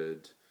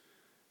injured,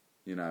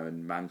 you know,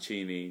 and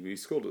Mancini, he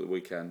scored at the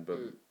weekend, but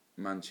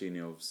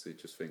Mancini obviously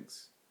just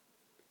thinks,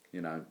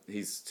 you know,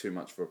 he's too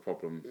much of a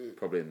problem,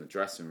 probably in the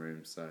dressing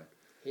room. So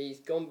he's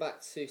gone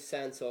back to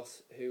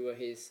Santos, who were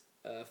his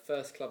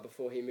first club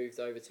before he moved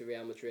over to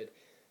Real Madrid.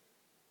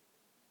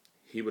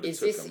 He would have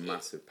took a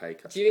massive pay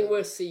cut. Do you think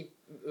we'll see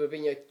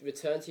Robinho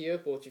return to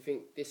Europe, or do you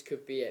think this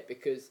could be it?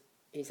 Because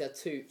he's had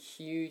two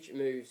huge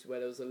moves where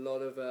there was a lot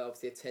of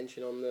obviously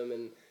attention on them,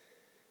 and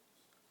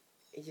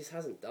he just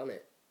hasn't done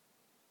it.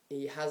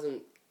 He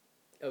hasn't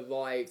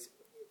arrived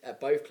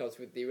at both clubs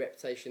with the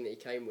reputation that he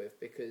came with,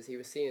 because he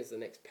was seen as the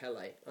next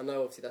Pele. I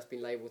know obviously that's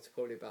been labelled to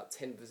probably about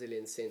 10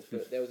 Brazilians since,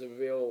 but there was a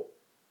real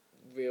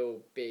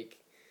big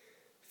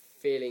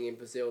feeling in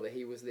Brazil that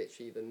he was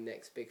literally the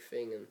next big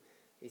thing, and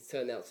he's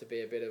turned out to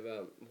be a bit of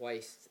a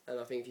waste. And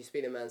I think if you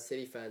speak to Man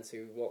City fans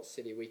who watch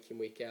City week in,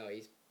 week out,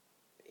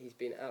 he's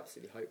been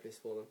absolutely hopeless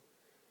for them.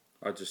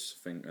 I just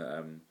think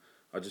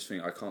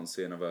I can't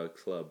see another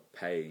club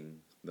paying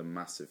the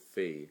massive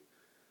fee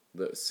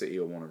that City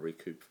will want to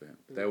recoup for him.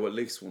 They will at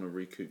least want to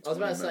recoup. I was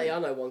about to say, I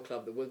know one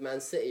club that was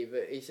Man City,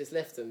 but he's just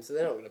left them, so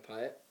they're not going to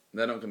pay it.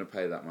 They're not going to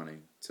pay that money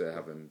to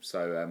have him.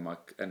 So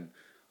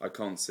I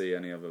can't see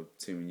any other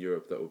team in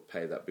Europe that will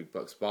pay that big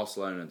bucks.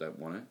 Barcelona don't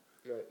want it.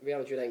 No, Real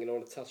Madrid ain't going to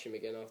want to touch him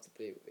again after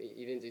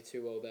he didn't do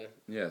too well there.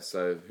 Yeah,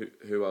 so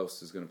who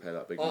else is going to pay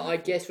that big money? I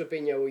guess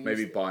Robinho will use...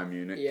 Maybe Bayern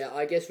Munich. Yeah,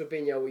 I guess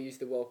Robinho will use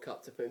the World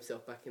Cup to put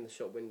himself back in the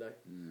shop window.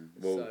 Yeah.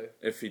 Well,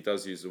 if he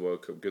does use the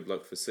World Cup, good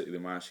luck for City. They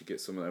might actually get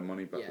some of their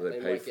money back that they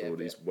paid for all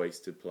these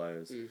wasted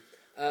players.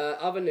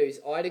 Other news,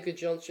 Ida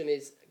Gudjohnsen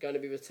is going to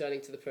be returning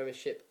to the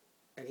Premiership,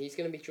 and he's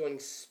going to be joining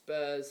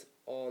Spurs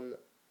on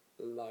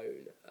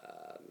loan.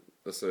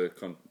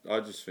 I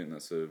just think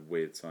that's a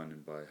weird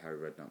signing by Harry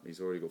Redknapp.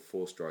 He's already got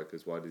 4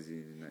 strikers. Why does he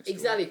need an extra?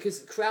 Exactly, because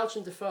Crouch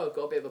and Defoe have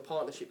got a bit of a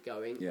partnership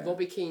going. Yeah.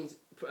 Robbie Keane's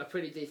a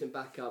pretty decent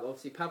backup.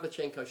 Obviously,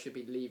 Pavlyuchenko should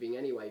be leaving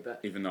anyway. But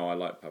even though I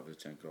like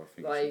Pavlyuchenko, I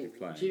think he should be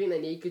playing. Do you think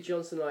they need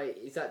Gudjohnsen?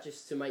 Is that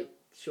just to make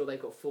sure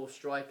they've got 4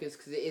 strikers?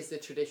 Because it is the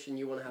tradition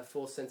you want to have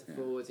 4 centre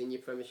forwards in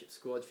your Premiership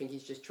squad. Do you think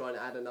he's just trying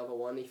to add another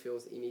one? He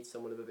feels that he needs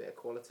someone of a bit of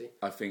quality.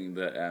 I think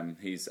that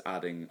he's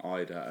adding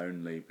Ida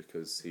only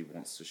because he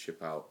wants to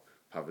ship out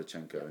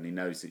Pavlyuchenko, and he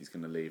knows that he's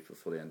going to leave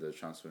before the end of the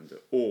transfer window,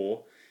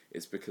 or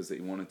it's because that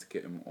he wanted to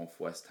get him off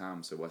West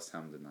Ham, so West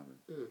Ham didn't have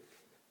him.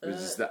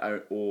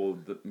 Or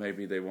that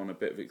maybe they want a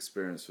bit of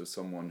experience with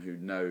someone who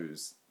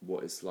knows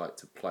what it's like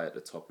to play at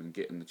the top and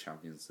get in the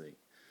Champions League,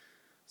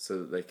 so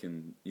that they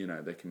can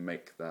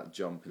make that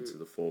jump into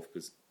the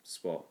 4th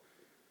spot.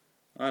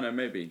 I don't know,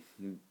 maybe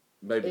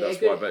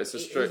that's why, but it's a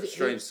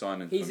strange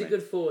signing. He's a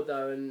good forward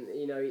though, and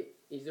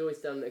he's always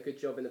done a good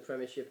job in the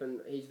Premiership,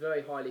 and he's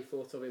very highly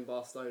thought of in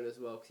Barcelona as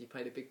well, because he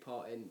played a big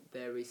part in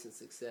their recent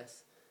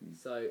success.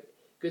 So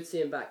good to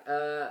see him back.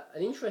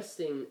 An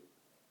interesting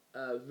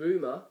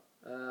rumour,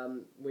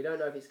 we don't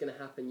know if it's going to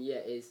happen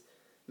yet, is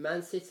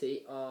Man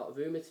City are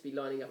rumoured to be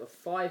lining up a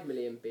 $5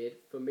 million bid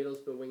for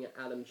Middlesbrough winger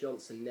Adam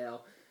Johnson.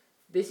 Now,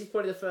 this is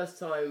probably the first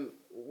time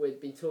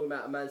we've been talking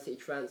about a Man City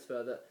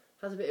transfer that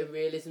has a bit of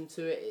realism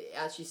to it. It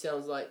actually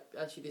sounds like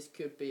this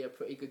could be a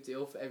pretty good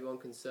deal for everyone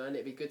concerned.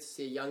 It'd be good to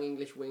see a young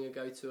English winger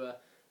go to a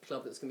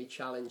club that's going to be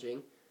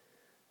challenging.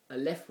 A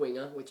left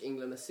winger, which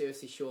England are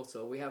seriously short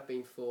of. We have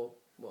been for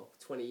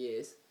 20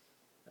 years.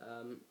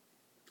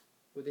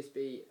 Would this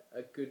be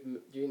a good? Do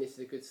you think this is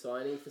a good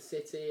signing for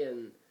City?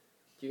 And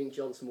do you think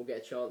Johnson will get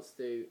a chance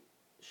to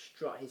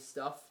strut his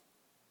stuff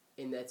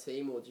in their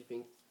team, or do you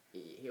think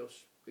he'll?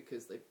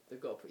 Because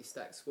they've got a pretty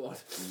stacked squad.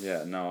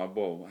 Yeah, no,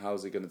 well,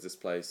 how's he going to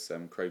displace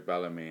Craig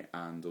Bellamy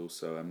and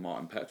also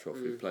Martin Petrov,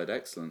 who played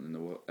excellent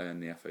in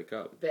the FA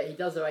Cup? But he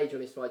does have age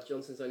on his side.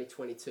 Johnson's only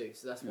 22,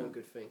 so that's one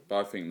good thing. But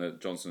I think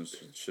that Johnson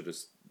should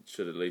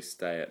at least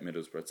stay at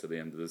Middlesbrough to the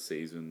end of the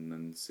season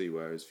and see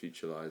where his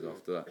future lies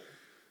after that.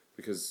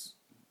 Because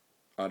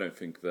I don't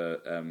think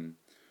that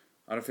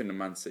the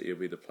Man City will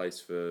be the place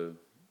for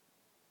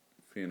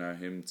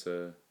him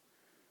to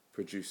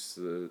produce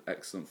the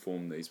excellent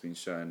form that he's been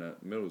showing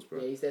at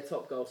Middlesbrough. Yeah, he's their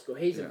top goal scorer.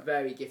 He's a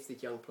very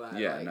gifted young player.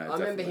 Yeah, like, no, I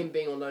remember definitely. him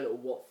being on loan at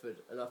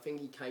Watford, and I think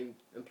he came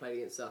and played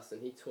against us,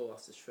 and he tore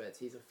us to shreds.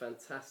 He's a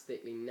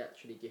fantastically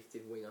naturally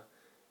gifted winger.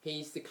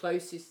 He's the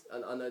closest,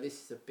 and I know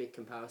this is a big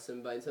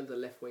comparison, but in terms of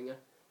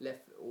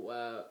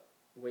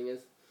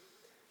wingers,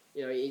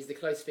 you know, he's the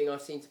closest thing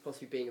I've seen to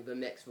possibly being the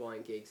next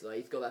Ryan Giggs. Like,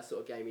 he's got that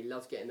sort of game. He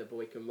loves getting the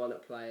ball. He can run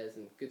at players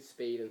and good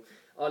speed. And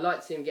I'd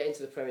like to see him get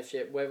into the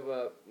Premiership.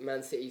 Whether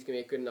Man City's going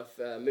to be a good enough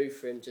move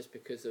for him just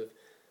because of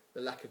the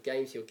lack of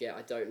games he'll get,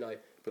 I don't know.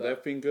 But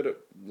they've been good at,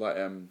 like,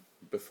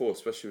 before,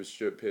 especially with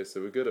Stuart Pearce,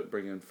 they were good at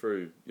bringing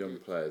through young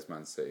players,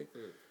 Man City.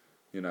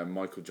 You know,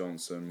 Michael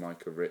Johnson,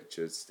 Micah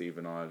Richards,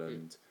 Stephen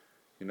Ireland.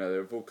 You know,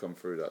 they've all come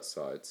through that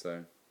side,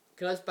 so...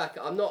 Can I just back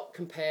up? I'm not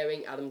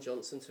comparing Adam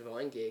Johnson to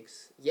Ryan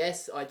Giggs.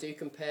 Yes, I do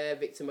compare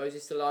Victor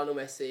Moses to Lionel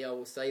Messi, I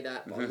will say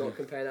that, but I'm not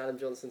comparing Adam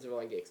Johnson to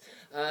Ryan Giggs.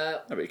 No,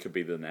 but he could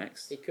be the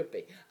next. He could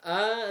be.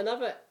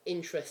 Another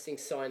interesting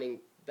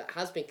signing that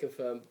has been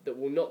confirmed that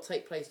will not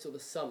take place till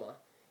the summer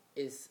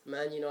is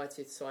Man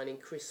United signing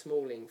Chris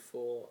Smalling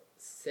for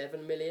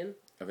 $7 million.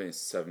 I think it's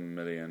 7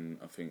 million.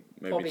 I think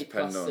maybe Probably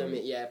depending plus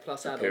on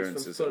plus add-ons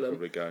appearances, from it'll Fulham.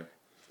 probably go.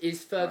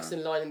 Is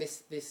Ferguson lining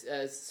this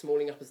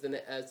Smalling up as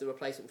the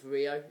replacement for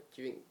Rio?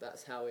 Do you think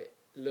that's how it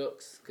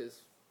looks?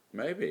 Because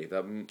Maybe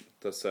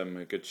that's a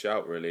good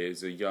shout. Really,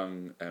 he's a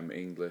young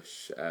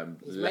English.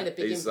 He's made a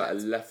big he's like a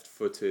impact.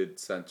 left-footed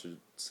centre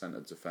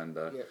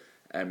defender.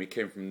 Yeah. He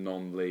came from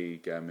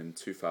non-league in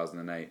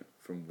 2008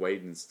 from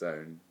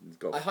Wadenstone.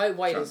 I hope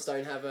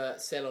Wadenstone have a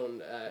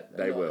sell-on.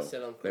 They will.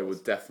 Sell-on They will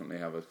clause. definitely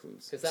have a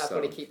clause. Because that'll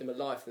probably keep them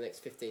alive for the next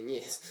 15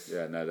 years.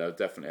 Yeah, no, they'll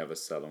definitely have a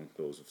sell-on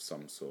clause of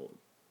some sort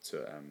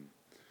to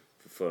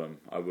for Fulham.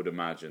 I would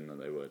imagine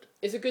that they would.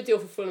 It's a good deal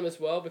for Fulham as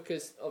well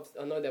because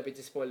I know they'll be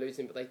disappointed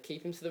losing, but they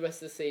keep him to the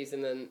rest of the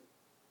season. And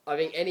I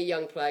think any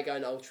young player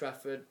going to Old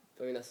Trafford,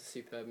 I mean, that's a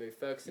superb move.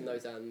 Ferguson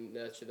knows how to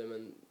nurture them,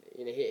 and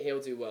you know he'll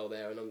do well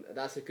there. And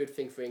that's a good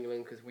thing for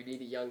England because we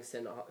need a young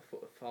centre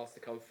half to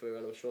come through,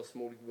 and I'm sure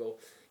Smalling will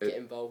get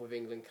involved with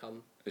England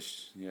come. It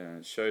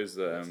shows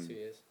that. Next 2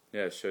 years.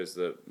 Yeah, it shows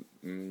that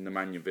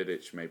Nemanja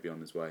Vidic may be on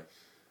his way.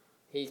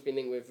 He's been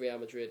linked with Real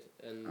Madrid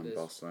and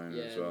Barcelona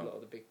as well. a lot of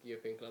the big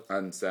European clubs.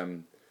 And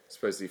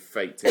supposedly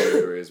faked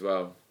injury as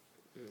well.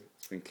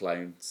 It's been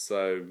claimed.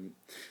 So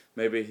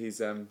maybe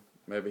he's on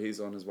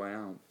his way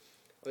out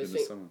in the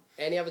summer.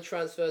 Any other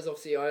transfers?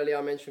 Obviously, earlier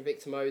I mentioned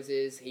Victor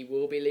Moses. He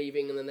will be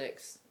leaving in the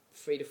next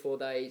 3 to 4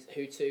 days.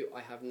 Who to? I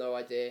have no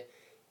idea.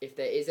 If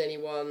there is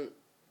anyone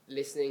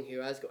listening who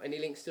has got any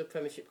links to a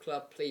Premiership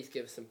club, please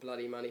give us some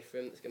bloody money for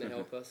him. That's going to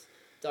help us.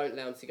 Don't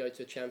allow him to go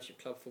to a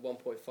Championship club for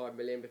 1.5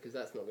 million because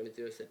that's not going to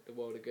do us the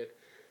world of good.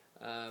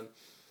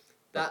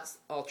 That's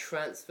our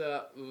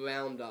transfer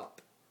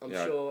roundup. I'm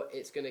sure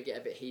it's going to get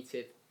a bit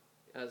heated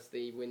as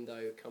the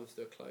window comes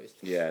to a close.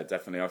 Yeah,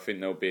 definitely. I think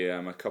there'll be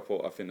a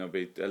couple. I think there'll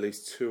be at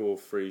least 2 or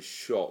 3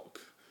 shock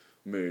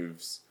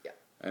moves. Yeah.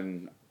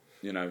 And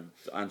you know,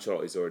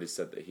 Ancelotti's already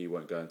said that he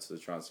won't go into the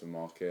transfer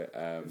market.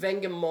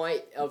 Wenger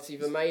might, obviously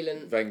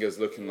Vermaelen. Wenger's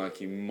looking like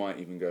he might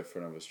even go for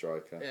another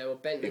striker. Yeah, well,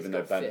 Bentley's even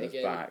though got fit Bentner's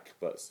again. back,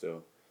 but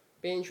still.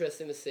 Be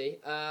interesting to see.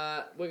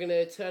 We're going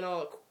to turn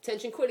our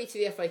attention quickly to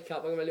the FA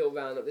Cup. We're going to have a little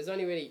roundup. There's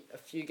only really a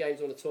few games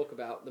I want to talk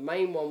about. The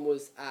main one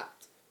was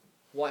at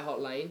White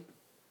Hart Lane.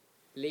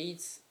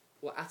 Leeds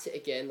were at it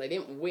again. They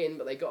didn't win,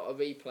 but they got a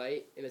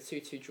replay in a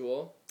 2-2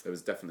 draw. It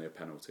was definitely a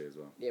penalty as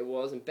well. It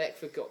was, and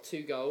Beckford got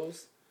 2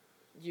 goals.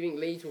 Do you think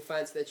Leeds will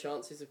fancy their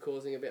chances of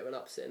causing a bit of an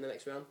upset in the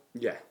next round?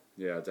 Yeah,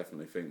 I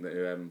definitely think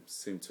they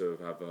seem to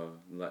have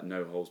a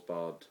no holds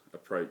barred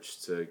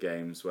approach to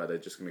games where they're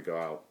just going to go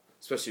out,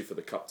 especially for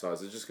the cup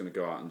ties. They're just going to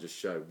go out and just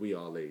show we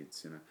are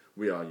Leeds. You know,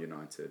 we are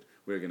United.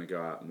 We're going to go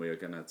out and we are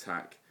going to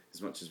attack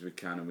as much as we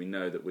can, and we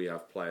know that we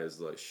have players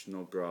like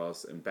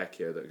Snodgrass and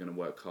Becchio that are going to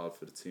work hard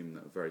for the team,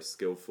 that are very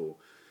skillful.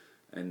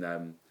 And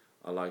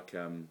I like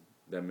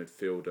their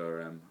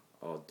midfielder.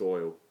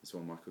 Doyle is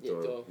one, Michael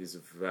Doyle. Doyle. He's a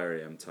very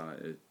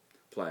talented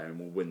player and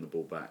will win the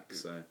ball back.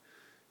 So,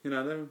 you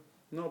know, they're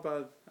not a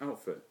bad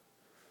outfit.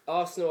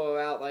 Arsenal are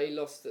out. They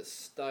lost at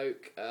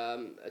Stoke.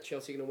 Are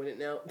Chelsea going to win it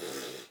now?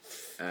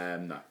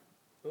 No.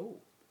 Ooh.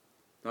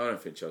 I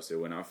don't think Chelsea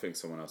will win it. I think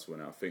someone else will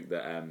win it. I think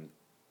that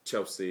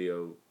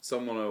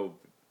someone will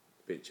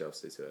beat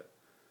Chelsea to it.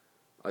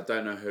 I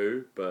don't know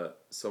who,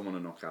 but someone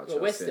will knock out Chelsea.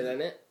 Well, we're still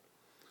in it.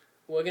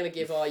 We're going to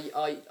give our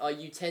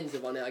U10s a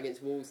run out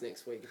against Wolves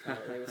next week,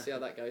 apparently. We'll see how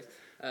that goes.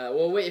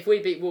 If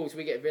we beat Wolves,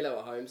 we get Villa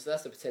at home, so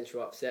that's a potential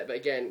upset. But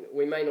again,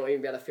 we may not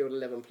even be able to field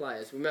 11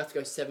 players. We may have to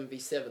go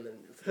 7v7 then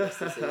for the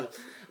rest of the season.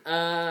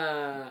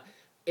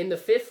 In the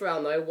 5th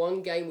round, though,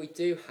 one game we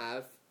do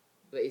have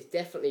that is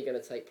definitely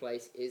going to take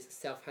place is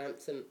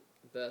Southampton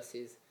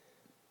versus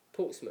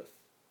Portsmouth.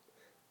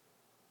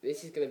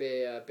 This is going to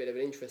be a bit of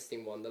an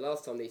interesting one. The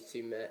last time these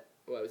two met,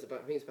 I think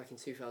it was back in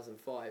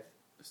 2005.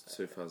 It's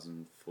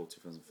 2004,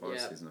 2005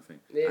 season, I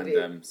think.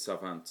 Yeah, and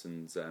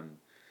Southampton's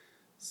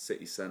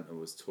city centre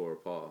was tore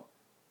apart.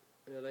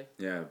 Really?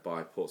 Yeah,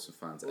 by Portsmouth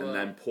fans. Well, and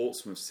then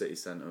Portsmouth City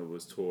Centre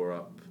was tore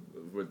up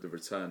with the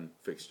return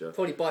fixture.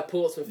 probably by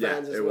Portsmouth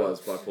fans as it well.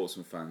 was by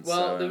Portsmouth fans.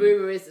 Well, so, the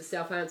rumour is that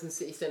Southampton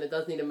City Centre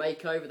does need a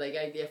makeover. They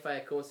gave the FA a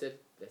call and said,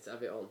 let's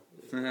have it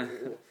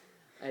on.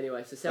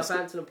 Anyway, so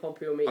Southampton and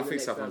Pompey will meet I in the think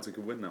next Southampton round.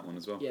 could win that one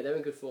as well. Yeah, they're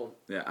in good form.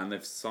 Yeah, and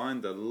they've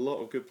signed a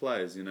lot of good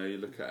players. You know, you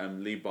look at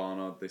Lee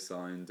Barnard, they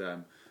signed,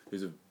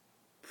 who's a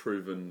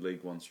proven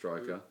League One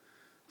striker.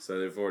 So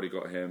they've already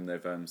got him.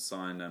 They've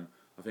signed,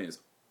 I think it's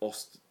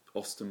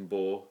Austin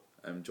Bohr.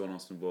 John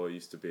Austin Bohr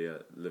used to be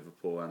at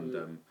Liverpool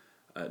and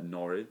at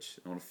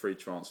Norwich. On a free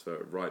transfer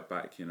at right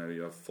back, you know,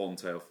 you have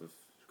Fonte off of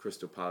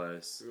Crystal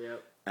Palace,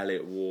 Yep.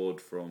 Elliot Ward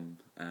from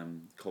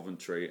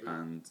Coventry,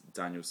 and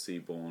Daniel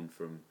Seaborn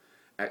from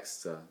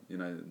Exeter. You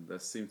know, they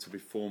seem to be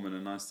forming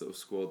a nice little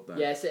squad there.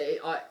 Yeah, so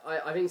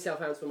I think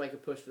Southampton will make a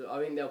push for. I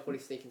think they'll probably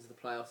sneak into the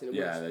playoffs, and it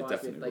Yeah, wouldn't they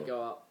surprise me if they definitely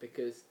go up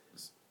because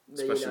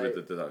especially with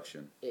the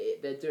deduction.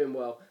 they're doing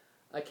well.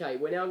 Okay,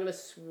 we're now going to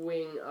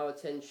swing our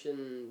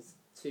attentions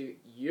to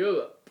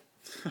Europe.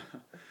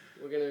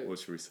 We're going to. What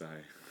should we say?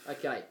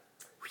 Okay,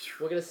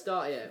 we're going to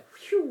start here.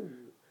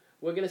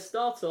 We're going to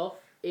start off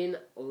in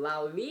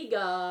La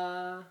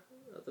Liga.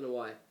 I don't know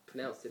why I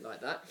pronounced it like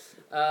that.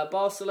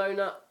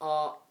 Barcelona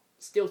are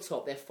still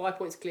top. They're 5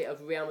 points clear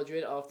of Real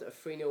Madrid after a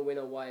 3-0 win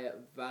away at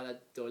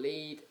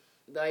Valladolid.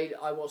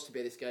 I watched a bit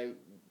of this game.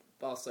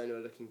 Barcelona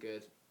are looking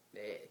good.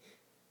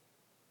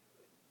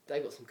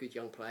 They've got some good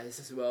young players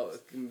as well.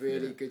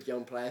 Really good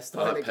young players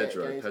starting to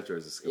Pedro. get games.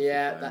 Pedro's a skillful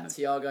Yeah, player, that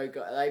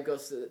Thiago. They've got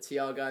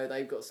Thiago.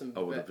 They've got some.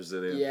 the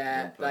Brazilian.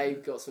 Yeah, young player.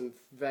 they've got some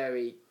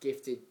very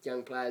gifted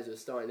young players who are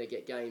starting to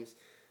get games.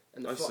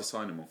 And I used to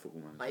sign him on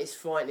Football Manager. it's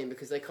frightening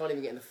because they can't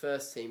even get in the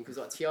first team because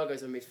like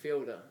Thiago's a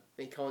midfielder.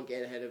 He can't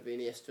get ahead of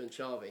Iniesta and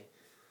Xavi.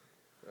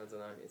 I don't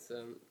know. It's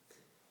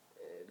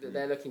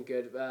they're looking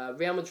good.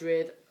 Real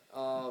Madrid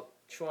are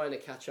trying to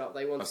catch up.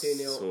 They won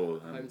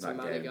 2-0 home to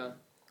Malaga. Game.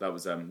 That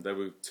was they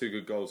were 2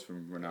 good goals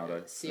from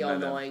Ronaldo.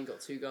 CR9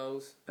 got 2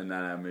 goals. And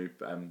then we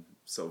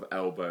sort of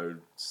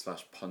elbowed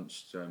 /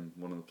 punched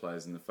one of the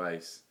players in the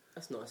face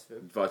That's nice of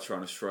him. by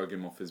trying to shrug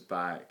him off his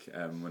back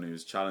when he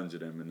was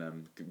challenging him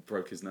and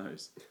broke his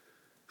nose,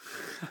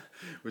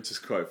 which is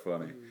quite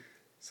funny.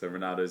 So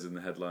Ronaldo's in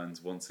the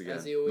headlines once again,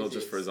 As he always not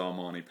just is. for his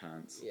Armani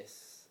pants.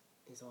 Yes,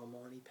 his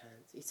Armani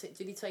pants.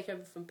 Did he take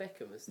over from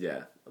Beckham as the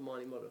Yeah.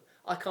 Armani model?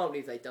 I can't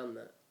believe they've done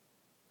that.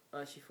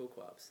 I actually feel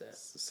quite upset.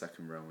 It's the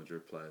second Real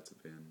Madrid player to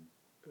be in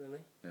Really?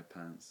 their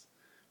pants,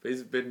 but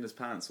he's been in his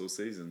pants all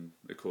season,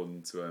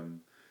 according to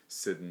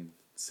Sid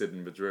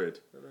in Madrid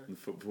on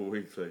Football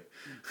Weekly.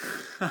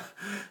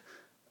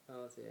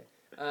 Oh dear.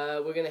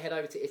 We're going to head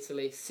over to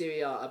Italy.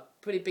 Serie A, a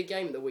pretty big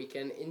game at the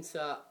weekend.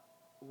 Inter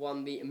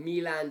won the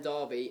Milan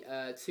derby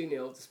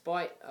 2-0,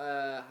 despite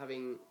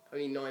having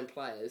only 9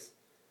 players.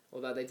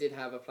 Although they did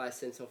have a player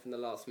sent off in the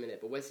last minute,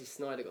 but Wesley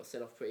Sneijder got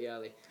sent off pretty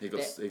early. He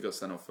got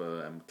sent off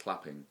for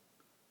clapping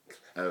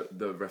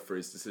the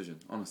referee's decision.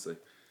 Honestly,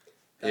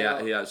 he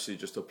actually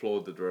just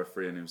applauded the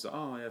referee and he was like,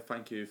 "Oh yeah,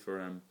 thank you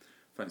for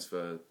thanks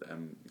for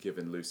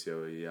giving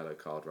Lucio a yellow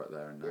card right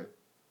there and there."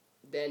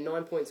 They're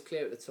 9 points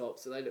clear at the top,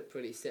 so they look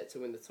pretty set to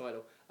win the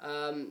title.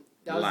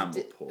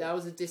 That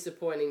was a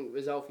disappointing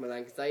result for Milan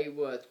because they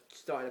were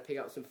starting to pick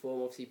up some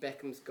form. Obviously,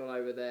 Beckham's gone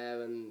over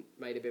there and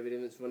made a bit of a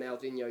difference.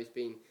 Ronaldinho's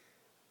been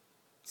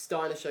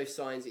starting to show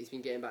signs that he's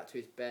been getting back to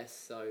his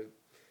best.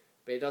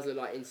 But it does look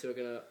like Inter are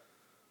going to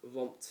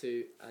romp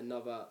to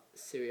another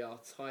Serie A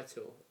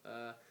title.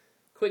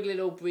 Quick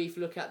little brief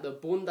look at the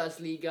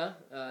Bundesliga.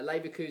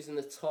 Leverkusen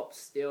the top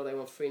still. They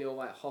won 3-0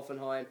 away at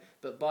Hoffenheim.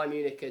 But Bayern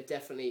Munich are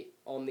definitely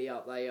on the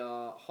up. They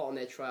are hot on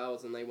their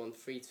trails and they won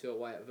 3-2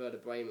 away at Werder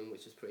Bremen,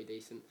 which is pretty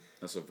decent.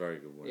 That's a very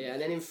good win. Yeah,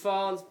 and then in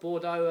France,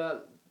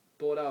 Bordeaux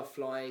are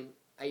flying.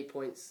 8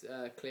 points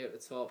clear at the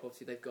top.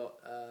 Obviously, they've got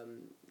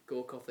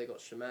Gorkov, they've got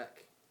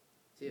Shamak.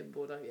 Is he at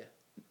Bordeaux? Yeah.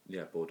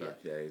 Yeah, Bordeaux.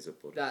 Yeah, he's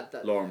at Bordeaux.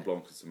 That Laurent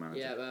Blanc is the manager.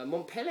 Yeah,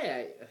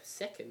 Montpellier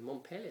second.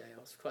 Montpellier, I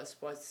was quite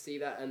surprised to see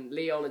that. And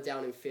Lyon are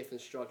down in 5th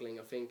and struggling.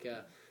 I think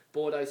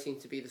Bordeaux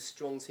seems to be the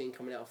strong team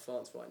coming out of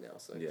France right now.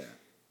 So yeah,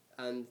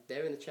 and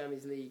they're in the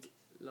Champions League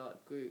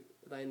group.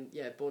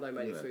 Bordeaux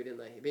made it through, didn't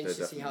they? It'd be They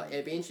interesting to see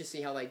definitely to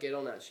see how they get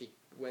on actually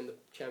when the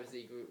Champions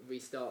League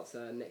restarts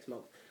next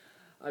month.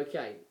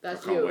 Okay,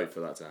 that's I can't you. wait for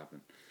that to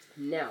happen.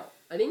 Now,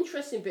 an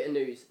interesting bit of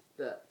news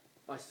that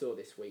I saw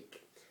this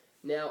week.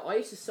 Now, I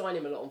used to sign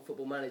him a lot on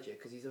Football Manager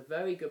because he's a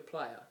very good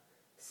player.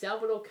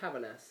 Salvador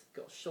Cabanas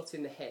got shot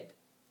in the head,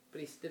 but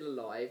he's still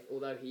alive,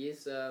 although he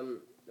is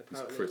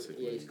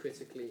apparently he's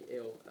critically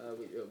ill.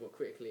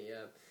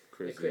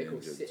 Critically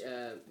injured.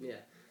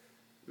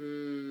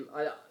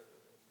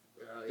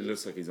 It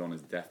looks like he's on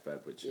his deathbed,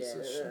 which is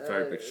a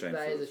very big shame.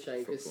 That for is a shame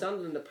because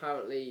Sunderland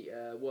apparently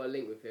were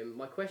linked with him.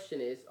 My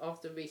question is,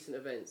 after recent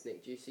events,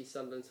 Nick, do you see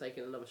Sunderland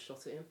taking another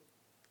shot at him?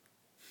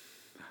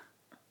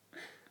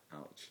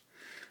 Ouch.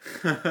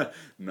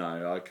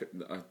 No,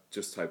 I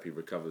just hope he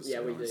recovers.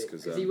 Yeah, we do.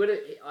 Because he would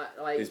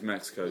have. he's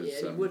Mexico's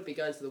he would be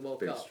going to the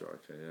World big Cup.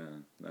 striker. Yeah,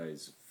 no,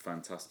 he's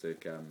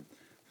fantastic.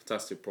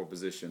 Fantastic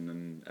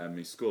proposition, and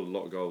he scored a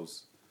lot of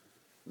goals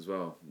as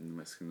well in the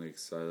Mexican League.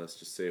 So let's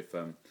just see if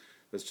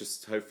let's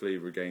just hopefully he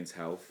regains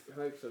health.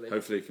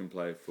 Hopefully he can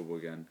play football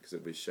again, because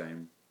it'd be a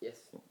shame. Yes.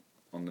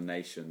 On the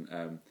nation.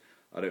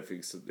 I don't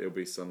think it'll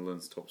be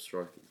Sunderland's top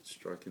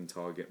striking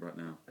target right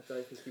now. I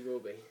don't think he will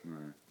be. No.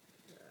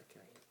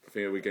 Okay. I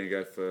think we're going to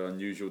go for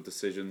unusual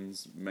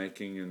decisions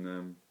making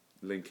and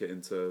link it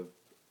into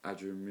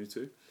Adrian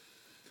Mutu.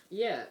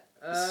 Yeah.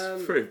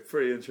 It's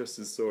pretty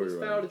interesting story, he's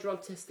right? failed a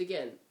drug test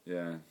again.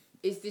 Yeah.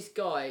 Is this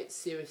guy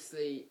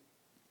seriously?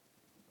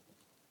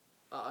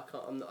 I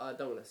can't. I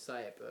don't want to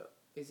say it, but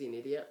is he an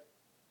idiot?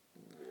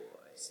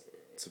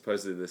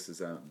 Supposedly, this is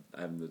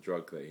the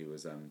drug that he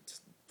was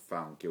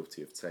found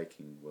guilty of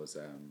taking was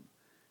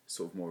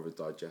sort of more of a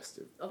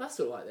digestive. Oh, that's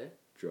all right then.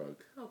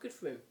 Drug. Oh, good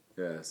for him.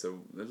 Yeah. So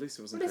at least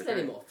it wasn't. Well, let's let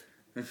him off.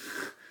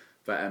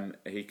 But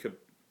he could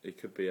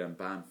be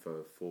banned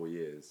for 4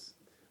 years.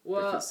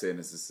 Well, if it's seen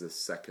as a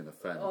second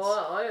offence.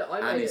 Oh,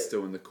 and he's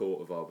still in the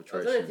court of I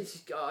arbitration. don't know if this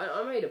is.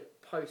 I made a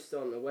post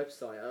on the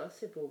website and I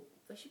said, well,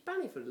 they should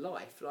ban him for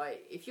life.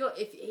 Like, if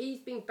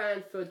he's been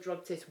banned for a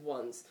drug test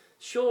once,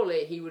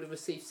 surely he would have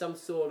received some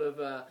sort of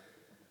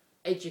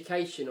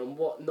education on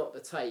what not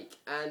to take.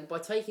 And by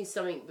taking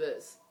something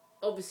that's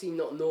obviously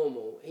not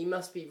normal, he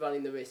must be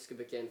running the risk of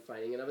again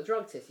failing another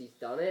drug test. He's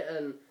done it,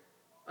 and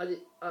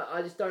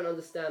I just don't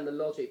understand the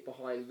logic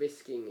behind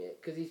risking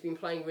it, because he's been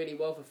playing really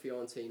well for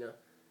Fiorentina.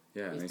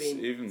 Yeah, he's been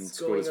even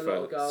scoring a lot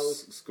of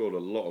goals. Scored a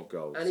lot of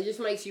goals. And it just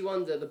makes you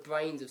wonder the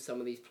brains of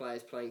some of these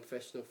players playing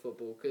professional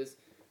football, because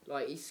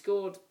like he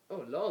scored a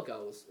lot of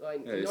goals.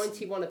 Like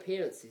 91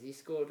 appearances, he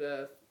scored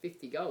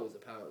 50 goals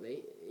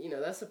apparently. You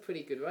know, that's a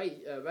pretty good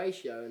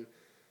ratio.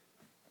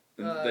 And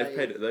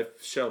they've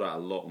shelled out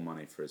a lot of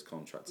money for his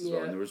contract as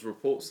well. And there was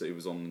reports that he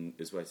was on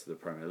his way to the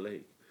Premier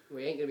League. Well,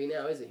 he ain't going to be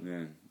now, is he?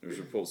 Yeah, there was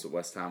reports that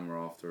West Ham were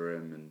after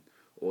him,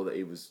 or that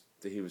he was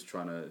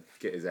trying to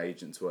get his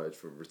agent to urge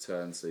for a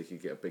return so he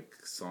could get a big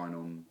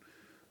sign-on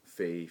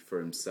fee for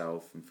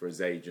himself and for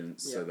his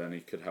agents, so then he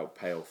could help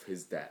pay off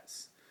his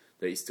debts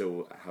that he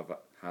still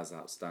has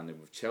outstanding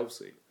with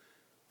Chelsea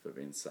for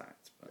being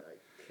sacked. But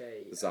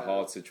it's a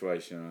hard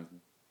situation. I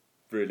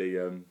really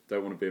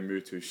don't want to be in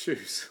Mutu's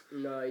shoes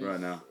right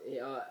now.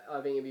 Yeah,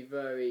 I think it'd be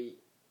very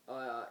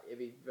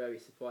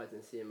surprising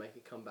to see him make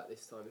a comeback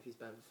this time if he's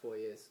banned for 4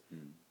 years.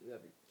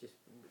 Just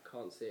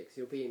can't see it, because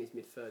he'll be in his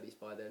mid-30s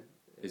by then.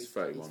 He's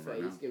 31 right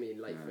now. He's going to be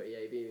in late 30s. Yeah,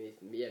 he'll be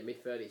in his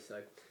mid-30s,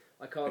 so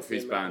I can't if see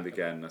he's him banned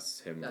again,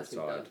 that's him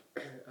retired.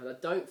 And I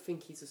don't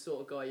think he's the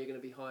sort of guy you're going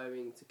to be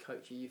hiring to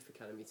coach your youth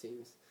academy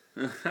teams.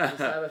 I just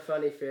have a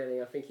funny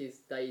feeling. I think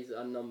his days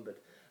are numbered.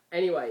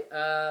 Anyway,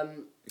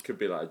 it could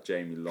be like a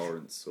Jamie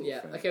Lawrence sort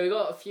of thing. Okay, we've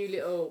got a few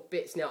little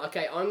bits now.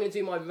 Okay, I'm going to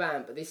do my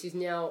rant, but this is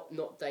now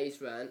not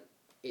Dave's rant.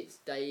 It's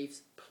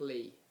Dave's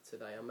plea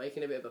today. I'm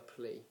making a bit of a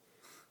plea.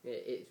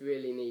 It's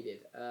really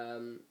needed.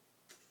 So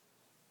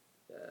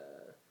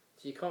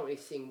you can't really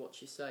sing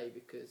what you say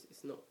because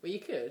it's not... Well, you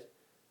could,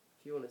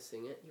 if you want to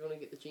sing it. You want to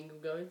get the jingle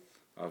going?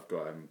 I've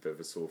got a bit of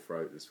a sore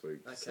throat this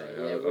week. Okay, so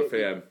yeah. I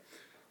think,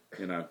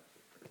 you know...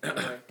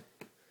 Okay.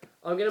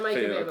 I'm going to make a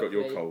bit of a plea. I've got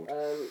your cold.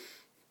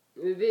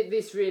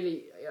 This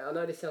really... I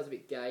know this sounds a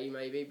bit gay,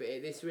 maybe, but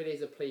this really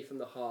is a plea from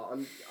the heart.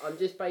 I'm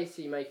just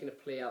basically making a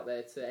plea out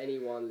there to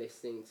anyone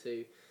listening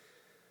to...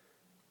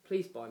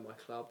 Please buy my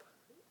club.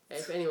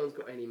 If anyone's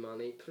got any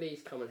money,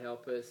 please come and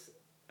help us.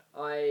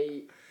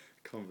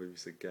 Can't believe you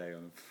said gay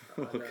on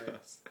a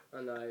podcast.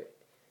 I know.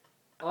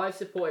 I've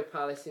supported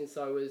Palace since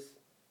I was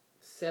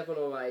 7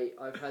 or 8.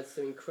 I've had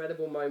some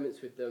incredible moments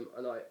with them,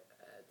 and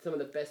some of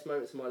the best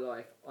moments of my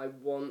life. I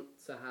want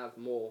to have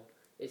more.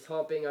 It's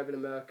hard being over in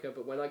America,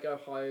 but when I go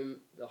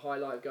home, the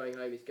highlight of going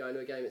home is going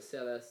to a game at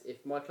Selhurst.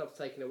 If my club's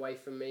taken away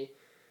from me,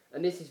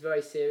 and this is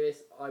very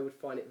serious, I would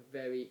find it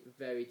very,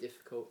 very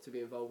difficult to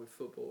be involved with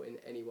football in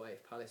any way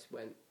if Palace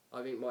went.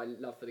 I think my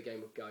love for the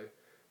game would go.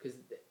 Because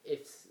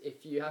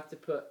if you have to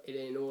put it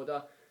in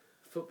order,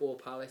 football,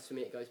 Palace, for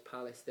me it goes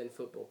Palace, then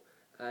football.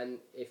 And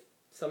if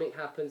something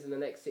happens in the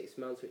next 6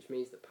 months, which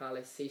means that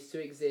Palace cease to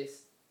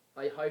exist,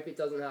 I hope it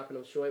doesn't happen,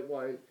 I'm sure it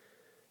won't.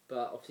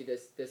 But obviously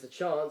there's a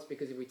chance,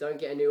 because if we don't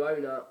get a new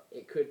owner,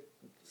 it could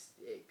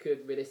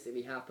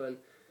realistically happen.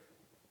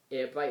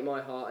 It'll break my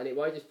heart, and it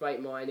won't just break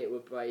mine, it will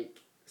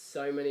break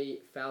so many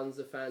thousands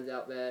of fans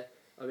out there.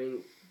 I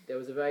mean, there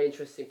was a very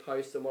interesting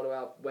post on one of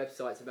our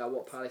websites about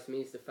what Palace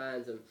means to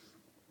fans, and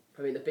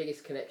I mean, the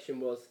biggest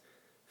connection was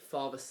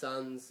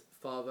father-sons,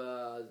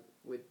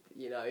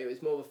 it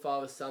was more of a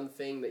father-son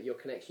thing, that your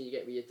connection you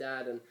get with your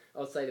dad. And I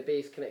would say the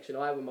biggest connection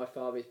I have with my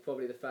father is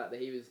probably the fact that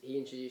he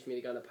introduced me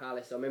to going to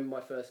Palace. I remember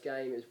my first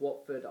game, it was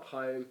Watford at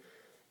home,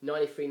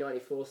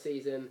 93-94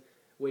 season.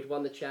 We'd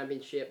won the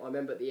championship. I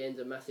remember at the end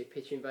a massive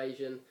pitch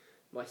invasion.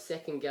 My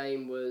second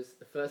game was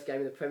the first game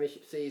of the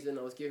Premiership season.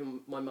 I was giving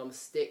my mum a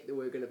stick that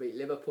we were going to beat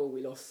Liverpool.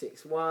 We lost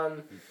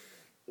 6-1.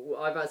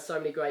 I've had so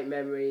many great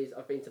memories.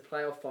 I've been to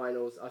playoff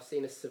finals. I've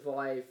seen us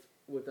survive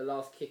with the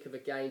last kick of a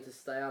game to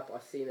stay up.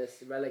 I've seen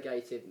us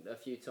relegated a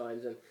few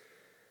times, and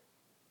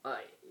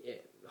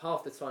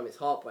half the time it's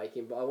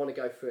heartbreaking, but I want to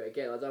go through it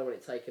again. I don't want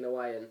it taken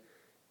away, and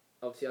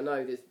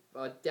obviously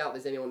I doubt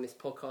there's anyone on this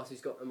podcast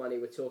who's got the money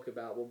we're talking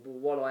about. Well, but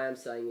what I am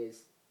saying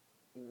is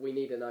we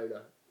need an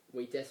owner.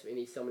 We desperately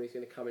need someone who's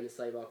going to come in and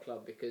save our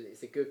club because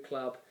it's a good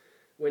club.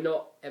 We're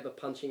not ever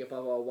punching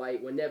above our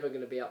weight. We're never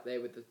going to be up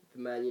there with the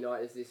Man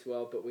Uniteds of this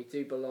world, but we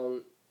do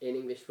belong in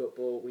English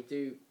football. We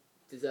do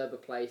deserve a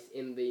place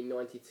in the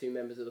 92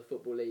 members of the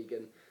Football League,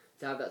 and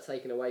to have that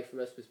taken away from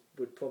us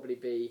would probably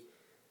be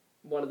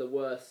one of the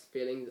worst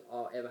feelings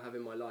I'll ever have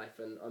in my life.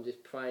 And I'm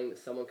just praying that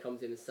someone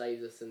comes in and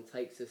saves us and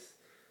takes us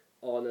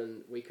on,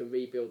 and we can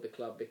rebuild the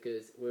club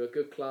because we're a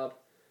good club.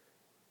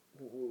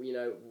 You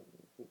know,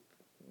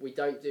 we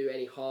don't do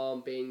any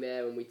harm being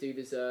there, and we do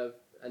deserve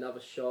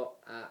another shot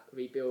at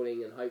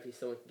rebuilding, and hopefully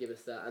someone can give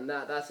us that. And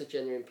that's a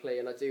genuine plea,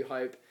 and I do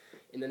hope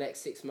in the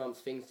next 6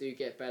 months things do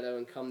get better,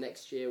 and come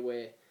next year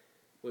we're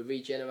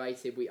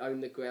regenerated, we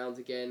own the ground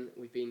again,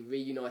 we've been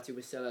reunited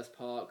with Selhurst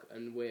Park,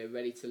 and we're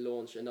ready to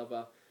launch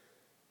another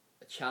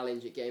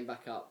challenge at getting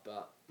back up.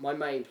 But my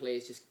main plea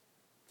is just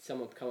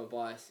someone come and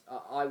buy us.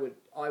 I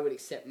would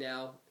accept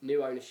now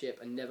new ownership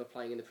and never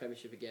playing in the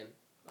Premiership again.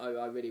 I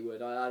really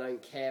would. I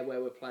don't care where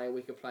we're playing.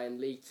 We could play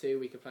in League 2,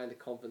 we could play in the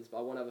Conference, but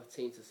I want to have a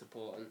team to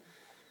support, and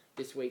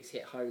this week's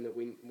hit home that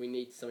we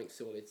need something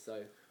solid.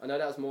 So I know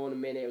that was more than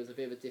a minute, it was a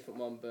bit of a different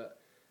one, but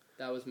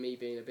that was me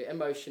being a bit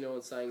emotional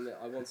and saying that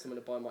I want someone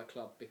to buy my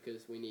club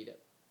because we need it.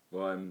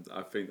 Well,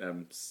 I think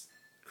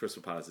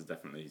Crystal Palace has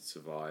definitely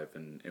survived,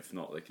 and if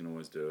not, they can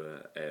always do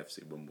a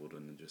AFC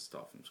Wimbledon and just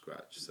start from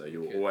scratch. So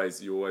you always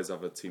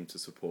have a team to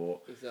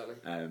support. Exactly.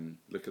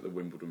 Look at the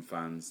Wimbledon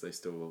fans; they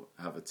still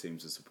have a team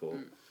to support.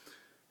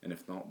 And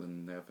if not,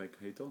 then they have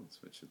AK Dons,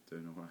 which are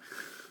doing all right.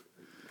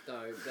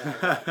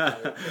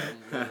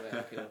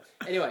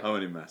 Anyway, I'm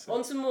only messing.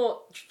 On some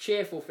more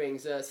cheerful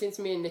things. Since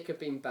me and Nick have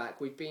been back,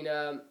 we've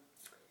been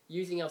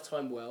using our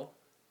time well.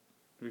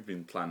 We've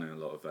been planning a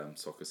lot of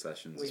soccer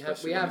sessions, we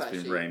especially have when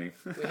it's been raining.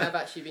 We have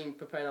actually been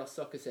preparing our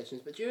soccer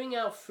sessions, but during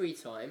our free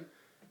time,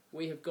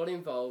 we have got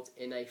involved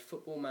in a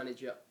Football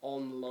Manager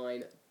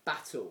online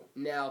battle.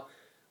 Now,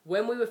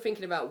 when we were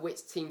thinking about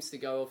which teams to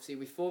go, obviously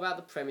we thought about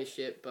the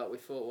Premiership, but we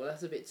thought, well,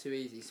 that's a bit too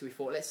easy. So we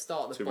thought, let's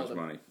start at the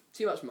bottom.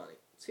 Too much money.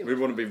 We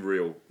want to be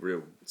real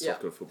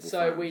soccer football fans.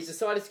 So we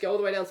decided to go all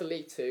the way down to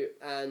League 2,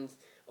 and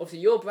obviously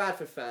you're a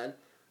Bradford fan,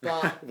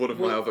 but one of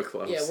my other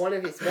clubs. Yeah, one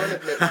of Nick's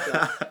clubs.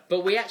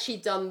 But we actually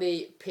done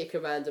the pick a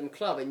random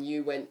club, and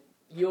you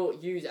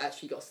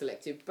actually got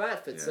selected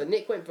Bradford. Yeah. So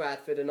Nick went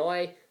Bradford, and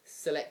I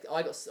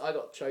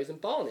got chosen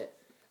Barnet,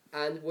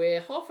 and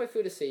we're halfway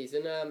through the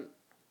season. Are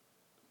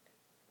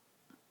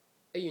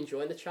you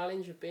enjoying the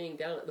challenge of being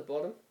down at the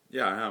bottom?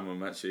 Yeah, I am.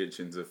 I'm actually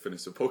itching to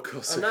finish the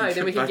podcast. I know,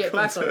 then we can get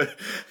back on it.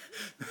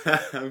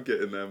 I'm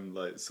getting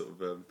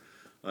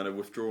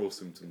withdrawal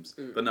symptoms.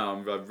 But no,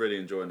 I'm really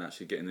enjoying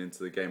actually getting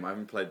into the game. I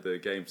haven't played the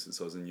game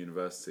since I was in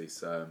university,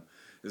 so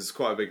this is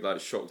quite a big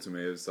shock to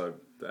me. As I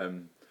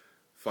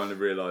finally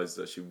realised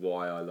actually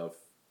why I love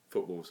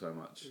football so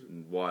much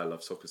and why I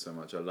love soccer so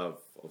much. I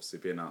love obviously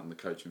being out on the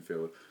coaching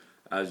field.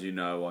 As you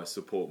know, I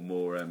support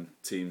more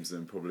teams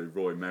than probably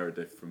Roy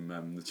Meredith from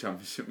the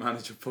Championship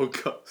Manager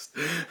podcast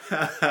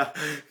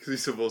because he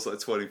supports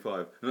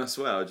 25. And I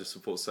swear I just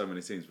support so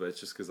many teams, but it's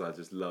just because I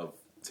just love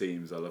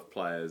teams, I love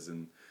players,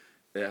 and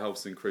it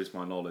helps increase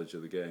my knowledge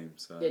of the game.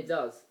 So it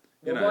does.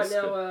 Well, right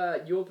now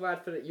you're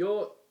Bradford.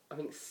 You're I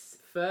think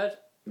third.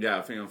 Yeah,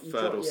 I think I'm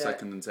third or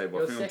second in the table.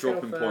 I think I'm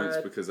dropping points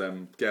because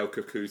Gael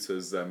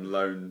Kakuta's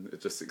loan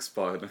just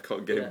expired and I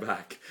can't get him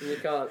back. You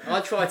can't.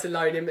 I tried to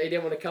loan him, but he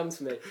didn't want to come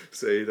to me.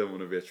 So you don't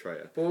want to be a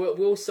traitor. But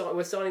we're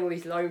signing all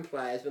these loan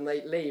players when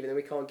they leave, and then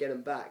we can't get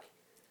them back.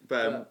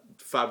 But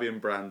Fabian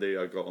Brandy,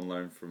 I got on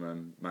loan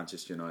from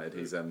Manchester United.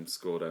 He's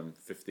scored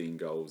 15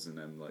 goals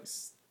in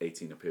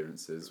 18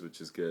 appearances,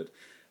 which is good.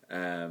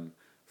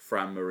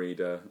 Fran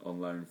Merida on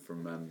loan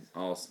from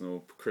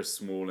Arsenal. Chris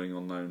Smalling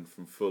on loan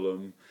from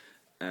Fulham.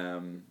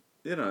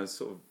 It's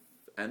sort of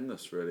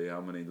endless really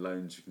how many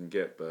loans you can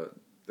get, but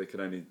they can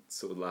only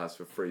sort of last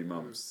for 3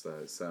 months. So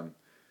it's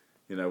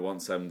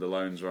once the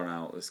loans run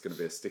out, it's going to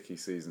be a sticky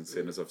season,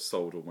 seeing as I've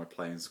sold all my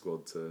playing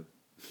squad to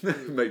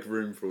make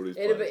room for all these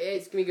players.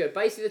 It's going to be good.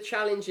 Basically, the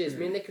challenge is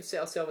me and Nick have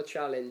set ourselves a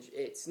challenge.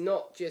 It's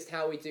not just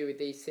how we do with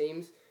these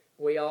teams.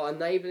 We are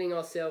enabling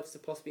ourselves to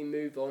possibly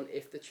move on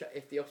if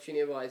the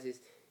opportunity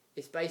arises.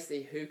 It's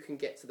basically who can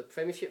get to the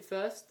Premiership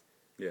first.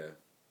 Yeah.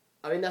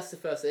 I mean, that's the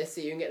first. Let's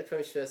see, you can get the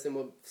Premiership first, and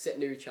we'll set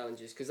new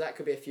challenges, because that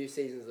could be a few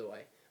seasons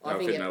away. I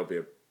think that'll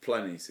be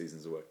plenty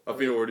seasons away. I've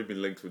already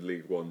been linked with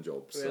League One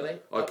jobs. Really?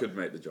 So I could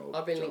make the job.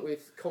 I've been linked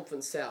with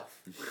Conference South.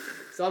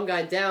 So I'm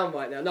going down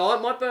right now. No,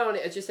 my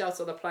Burnley are just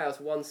outside the playoffs,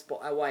 1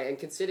 spot away, and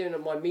considering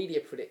that my media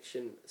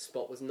prediction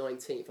spot was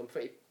 19th, I'm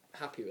pretty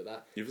happy with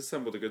that. You've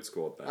assembled a good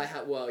squad then.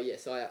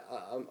 Yes,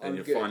 I'm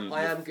good.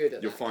 I am good at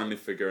that. You're finally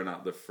figuring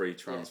out the free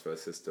transfer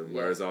system,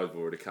 whereas I've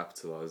already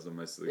capitalised on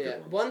most of the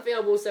good ones. One thing I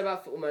will say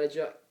about Football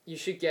Manager, you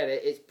should get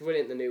it. It's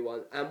brilliant, the new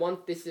one. And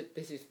this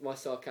is my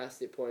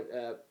sarcastic point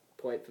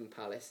from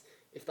Palace.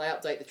 if they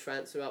update the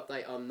transfer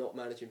update, I'm not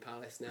managing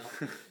Palace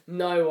now.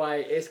 No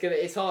way.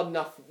 It's hard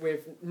enough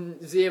with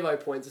 0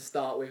 points to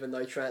start with and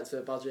no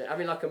transfer budget.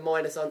 Having like a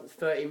minus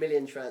 30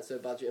 million transfer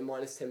budget and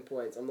minus 10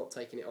 points, I'm not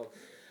taking it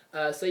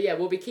on. So yeah,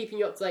 we'll be keeping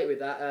you up to date with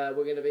that.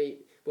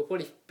 We'll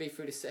probably be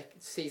through the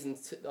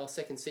our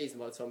second season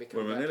by the time we come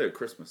back. We're nearly at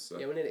Christmas. So.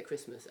 Yeah, we're nearly at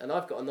Christmas, and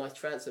I've got a nice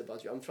transfer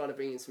budget. I'm trying to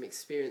bring in some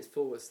experienced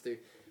forwards to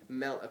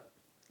mount a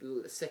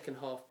second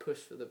half push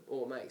for the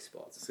automatic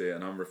spots. See,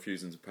 and I'm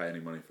refusing to pay any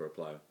money for a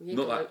player.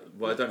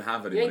 I don't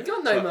have any. You ain't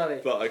got no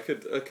money. But I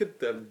could.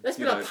 Let's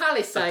be like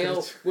Palace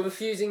saying, we're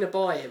refusing to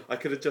buy him. I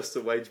could adjust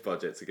the wage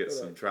budget to get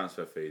some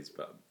transfer fees,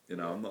 but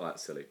I'm not that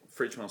silly.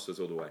 Free transfers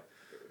all the way.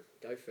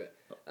 Go for it.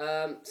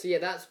 So yeah,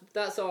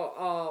 that's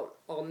our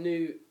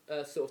new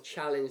sort of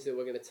challenge that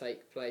we're going to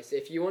take place.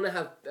 If you want to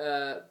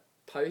have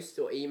post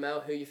or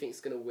email who you think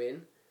is going to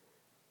win,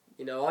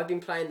 I've been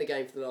playing the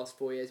game for the last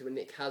 4 years when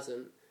Nick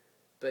hasn't.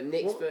 But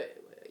Nick's...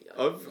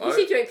 You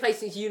said you ain't played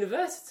since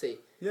university.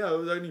 Yeah, I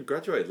only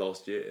graduated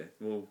last year.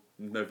 Well,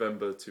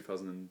 November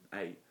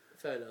 2008.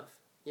 Fair enough.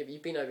 Yeah, but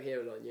you've been over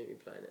here a lot and you haven't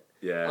been playing it.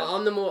 Yeah.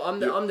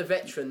 I'm the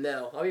veteran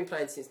now. I've been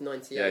playing since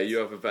 '98. Yeah, you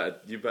have a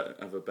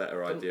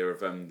better idea of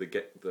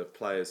the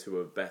players who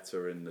were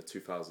better in the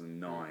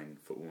 2009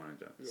 Football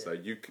Manager. Yeah. So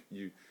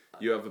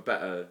you have a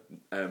better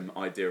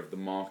idea of the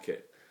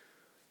market.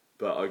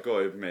 But I got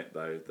to admit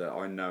though that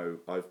I know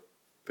I've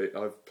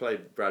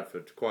played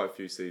Bradford quite a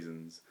few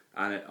seasons,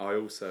 and I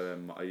also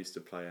I used to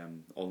play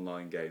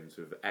online games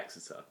with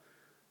Exeter,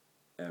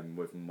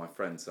 with my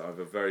friends. So I have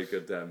a very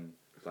good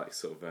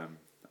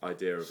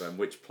idea of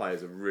which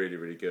players are really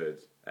really good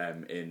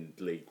in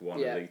League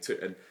One and League Two.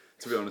 And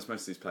to be honest,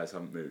 most of these players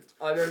haven't moved.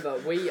 I remember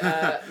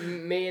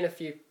me and a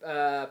few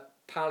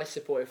Palace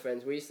supporting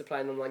friends. We used to play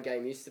an online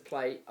game. We used to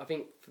play, I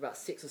think, for about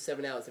 6 or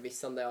 7 hours every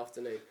Sunday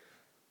afternoon.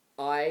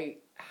 I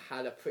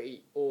had a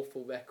pretty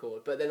awful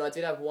record, but then I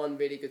did have one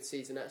really good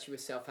season actually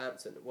with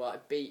Southampton, where I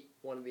beat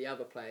one of the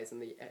other players in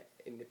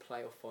the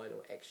playoff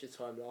final, extra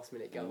time, last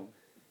minute goal.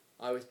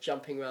 I was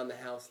jumping around the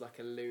house like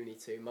a Looney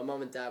Tune. My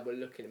mum and dad were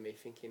looking at me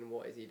thinking,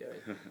 "What is he doing?"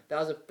 That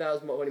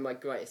was one of my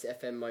greatest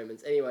FM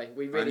moments. Anyway,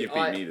 and you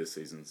beat me this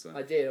season, so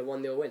I did a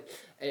 1-0 win.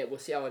 And we'll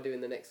see how I do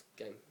in the next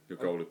game. Your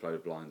goalie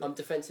played blind. I'm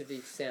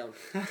defensively sound.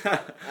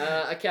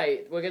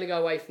 Okay, we're going to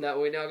go away from that.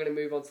 We're now going to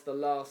move on to the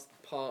last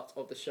part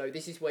of the show.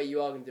 This is where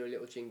you are going to do a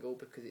little jingle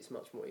because it's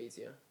much more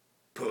easier.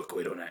 Put a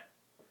quid on it.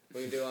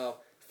 We're going to do our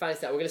fantasy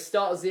stat. We're going to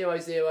start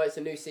 0-0. It's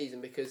a new season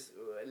because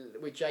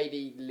with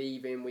JD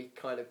leaving, we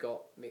kind of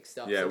got mixed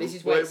up. Yeah, so this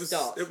is where it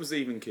starts. It was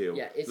even keel.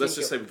 Yeah, let's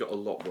just say we got a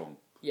lot wrong.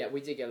 Yeah,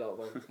 we did get a lot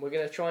wrong. We're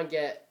going to try and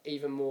get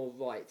even more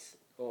right,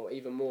 or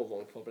even more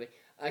wrong probably.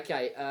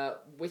 Okay,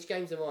 which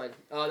games are mine?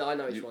 Oh, no, I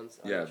know which ones.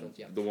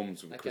 The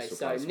ones with Crystal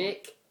Palace. Okay, so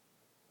Nick,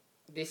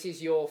 this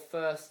is your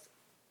first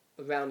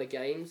round of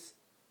games.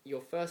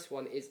 Your first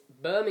one is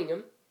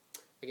Birmingham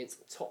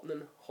against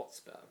Tottenham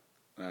Hotspur.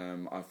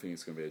 I think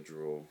it's going to be a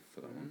draw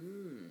for that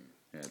one.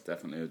 Yeah,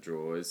 definitely a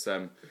draw. It's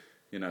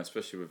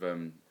especially with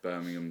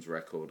Birmingham's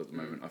record at the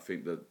moment. I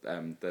think that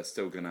they're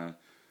still gonna,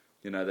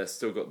 they've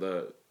still got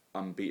the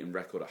unbeaten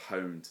record at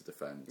home to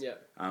defend. Yeah.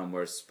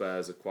 Whereas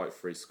Spurs are quite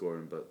free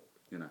scoring, but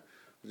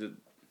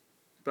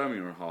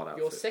Birmingham are a hard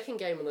outfit. Your second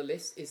game on the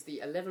list is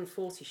the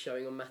 11:40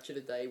 showing on Match of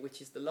the Day, which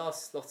is the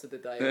last slot of the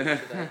day on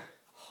Match of the Day.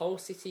 Hull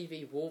City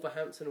v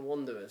Wolverhampton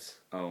Wanderers.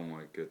 Oh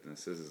my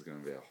goodness, this is going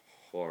to be a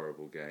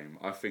horrible game.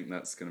 I think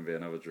that's going to be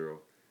another draw.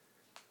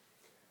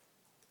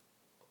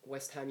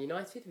 West Ham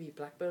United v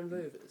Blackburn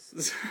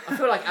Rovers. I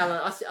feel like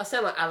I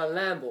sound like Alan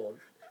Lambourne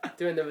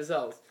doing the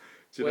results.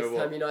 West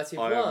Ham United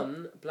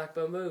 1,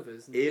 Blackburn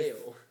Rovers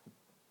 0.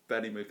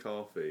 Benny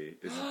McCarthy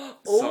is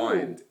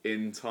signed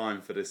in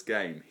time for this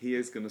game, he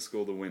is going to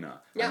score the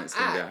winner, and it's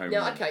going to be a home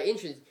run. Okay,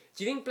 interesting.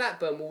 Do you think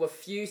Blackburn will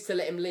refuse to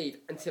let him leave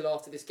until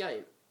after this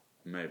game?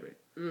 Maybe.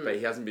 But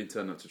he hasn't been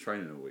turned up to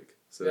training all week,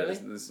 so really?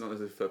 it's not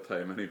as if they'll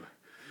play him anyway.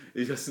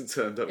 He hasn't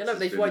turned up. Yeah, no,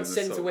 they won't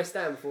send him to West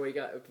Ham before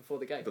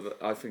the game. But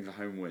I think a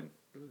home win,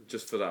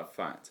 just for that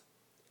fact.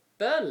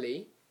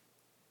 Burnley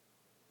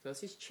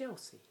versus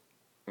Chelsea.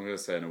 I'm going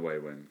to say an away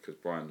win because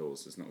Brian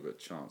Laws has not got a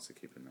chance of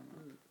keeping them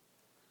up.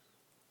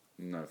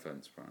 No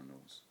offence, Brian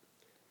Laws.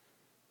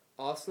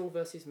 Arsenal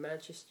versus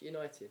Manchester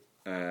United.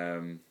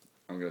 I'm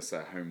going to say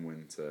a home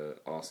win to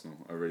Arsenal.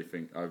 I really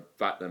think I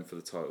backed them for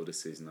the title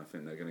this season. I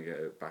think they're going to get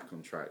it back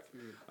on track.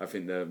 I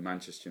think the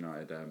Manchester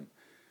United,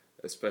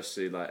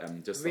 especially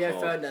just Rio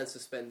Ferdinand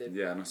suspended.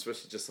 Yeah, and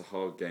especially just a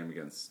hard game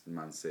against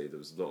Man City. There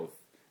was a lot of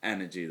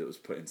energy that was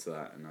put into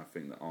that, and I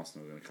think that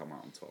Arsenal are going to come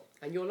out on top.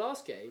 And your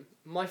last game,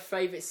 my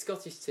favourite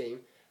Scottish team,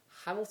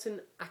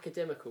 Hamilton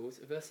Academicals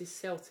versus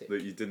Celtic.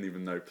 That you didn't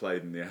even know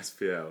played in the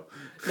SPL.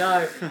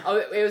 No,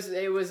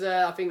 it was.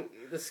 I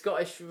think the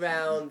Scottish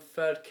round,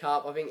 third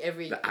cup. I think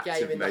every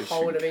game in the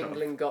whole of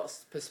England got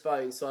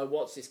postponed. So I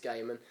watched this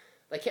game, and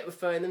they kept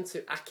referring them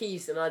to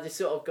Accies, and I just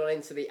sort of got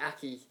into the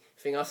Ackie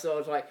thing. I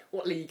sort of like,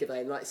 what league are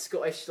they in? Like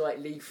Scottish, like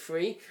League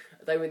 3.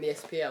 They were in the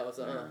SPL. I was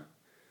like,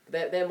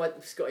 They're my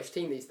Scottish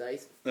team these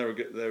days. They're a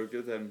good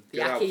good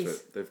Ackies.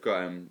 outfit. They've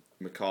got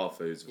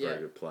MacArthur, who's a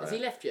very good player. Has he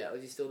left yet, or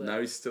is he still there?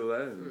 No, he's still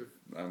there.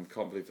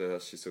 Can't believe they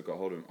actually still got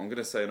hold of him. I'm going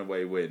to say an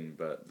away win,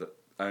 but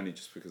only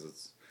just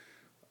because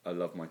I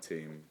love my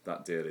team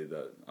that dearly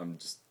that I'm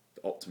just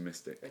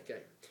optimistic. Okay.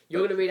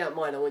 You're going to read out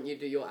mine. I want you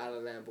to do your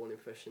Alan Lambourne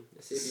impression.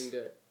 Let's see if you can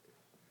do it.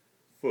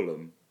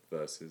 Fulham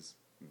versus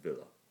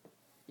Villa.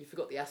 You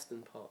forgot the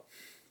Aston part.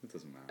 It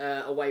doesn't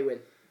matter. Away win.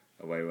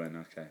 Away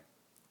win, okay.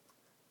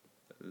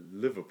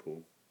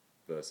 Liverpool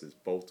versus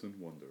Bolton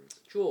Wanderers.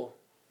 Draw.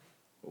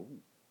 Oh,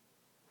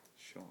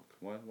 shock.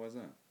 Why is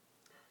that?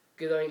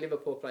 Because I think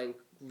Liverpool are playing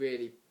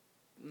really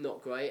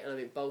not great, and I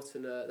think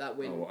Bolton, that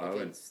win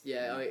against...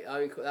 I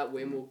think that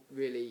win will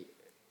really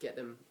get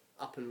them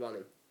up and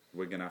running.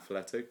 Wigan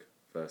Athletic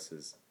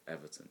versus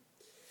Everton.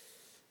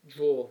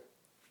 Draw.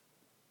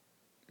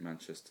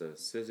 Manchester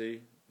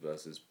City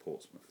versus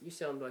Portsmouth. You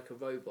sound like a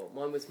robot.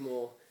 Mine was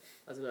more,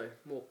 I don't know,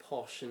 more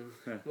posh and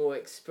more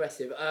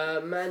expressive.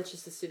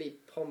 Manchester City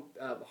home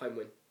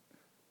win.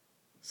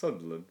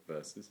 Sunderland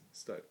versus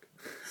Stoke.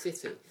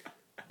 City.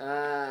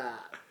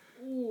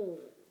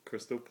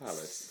 Crystal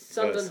Palace.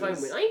 Sunderland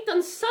home win. I ain't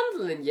done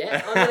Sunderland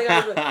yet. I'm going to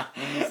go for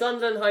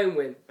Sunderland home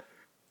win.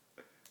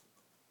 I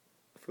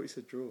thought you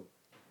said draw.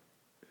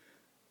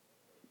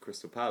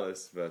 Crystal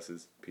Palace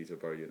versus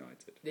Peterborough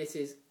United. This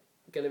is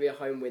going to be a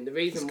home win. The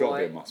reason It's why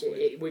gotta be a must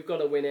win. We've got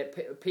to win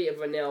it.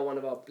 Peterborough now one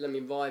of our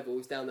blooming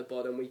rivals down the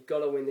bottom. We've got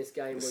to win this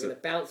game. We're going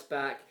to bounce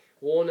back.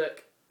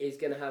 Warnock is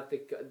going to have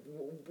the...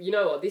 You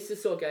know what? This is the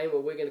sort of game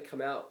where we're going to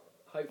come out,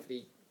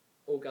 hopefully,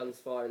 all guns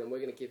firing, and we're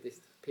going to give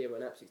this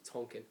Peterborough an absolute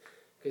tonking.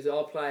 Because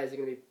our players are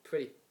going to be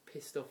pretty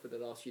pissed off with the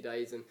last few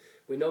days, and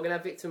we're not going to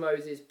have Victor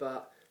Moses,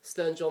 but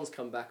Stern John's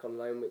come back on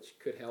loan, which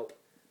could help.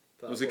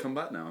 But Has he come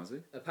back now, has he?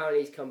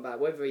 Apparently he's come back.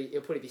 Whether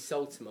he'll probably be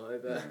sold tomorrow,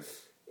 but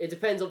it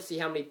depends obviously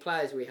how many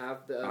players we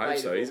have that are available. I hope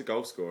so. He's a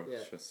goal scorer.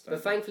 Yeah.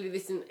 But thankfully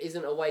this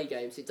isn't away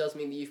games. So it does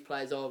mean the youth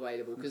players are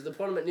available. Because the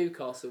problem at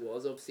Newcastle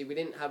was obviously we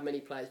didn't have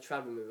many players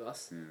travelling with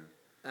us,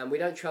 and we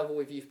don't travel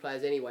with youth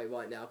players anyway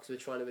right now because we're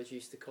trying to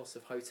reduce the cost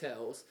of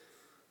hotels.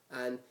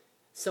 And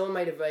someone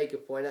made a very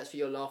good point. Actually,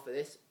 you'll laugh at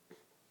this.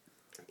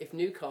 If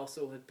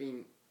Newcastle had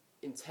been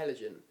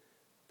intelligent,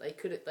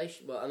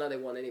 well, I know they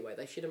won anyway.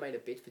 They should have made a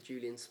bid for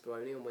Julian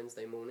Speroni on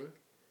Wednesday morning,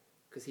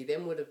 because he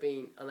then would have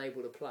been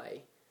unable to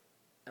play,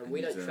 and we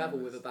don't travel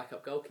with a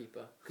backup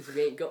goalkeeper because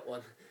we ain't got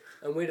one,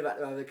 and we'd have had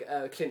to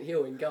have Clint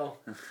Hill in goal.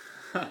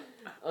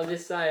 I'm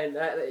just saying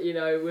that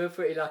we're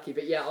pretty lucky,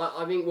 but yeah,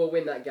 I think we'll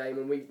win that game,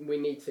 and we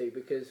need to,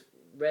 because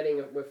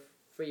Reading, we're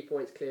 3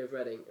 points clear of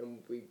Reading,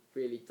 and we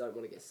really don't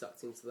want to get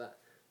sucked into that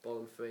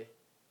bottom three.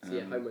 So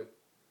yeah, home win.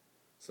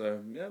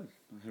 So, yeah,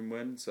 home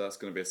win. So that's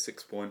going to be a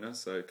 6-pointer,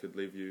 so it could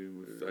leave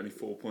you with only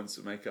 4 points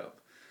to make up.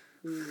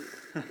 It'd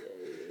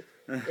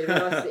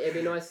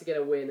be nice to get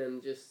a win,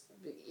 and just,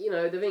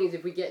 the thing is,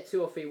 if we get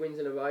 2 or 3 wins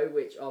in a row,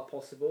 which are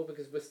possible,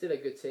 because we're still a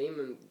good team,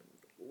 and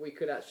we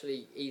could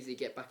actually easily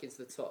get back into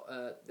the top,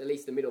 at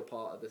least the middle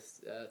part of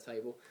this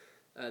table.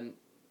 And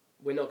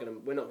we're not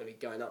going to be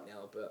going up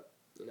now, but,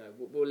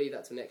 we'll leave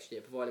that to next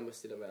year, providing we're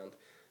still around.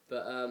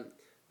 But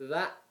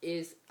that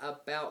is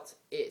about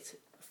it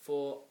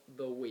for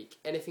the week.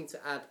 Anything to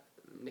add,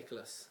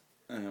 Nicholas?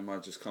 I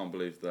just can't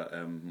believe that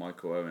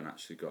Michael Owen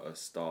actually got a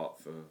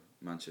start for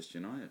Manchester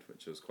United,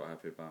 which I was quite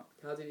happy about.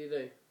 How did he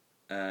do?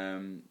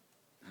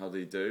 How did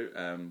he do?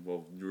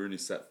 Well, Rooney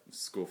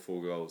scored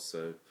 4 goals,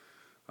 so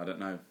I don't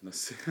know. Let's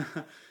see.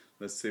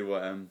 Let's see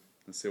what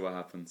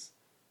happens.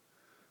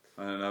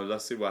 I don't know.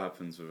 Let's see what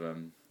happens with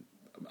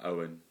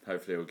Owen.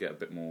 Hopefully, he'll get a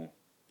bit more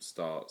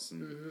starts,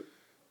 and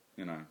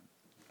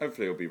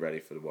hopefully, he'll be ready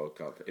for the World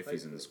Cup if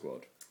he's in the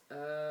squad.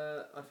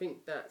 I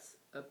think that's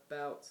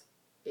about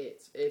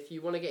it. If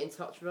you want to get in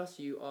touch with us,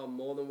 you are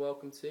more than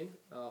welcome to.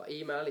 Our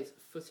email is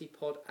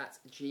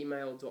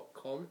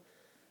footypod@gmail.com.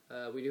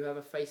 We do have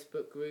a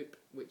Facebook group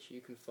which you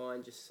can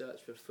find. Just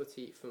search for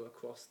Footy from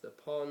Across the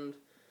Pond.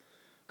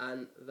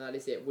 And that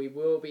is it. We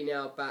will be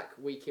now back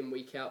week in,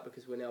 week out,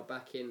 because we're now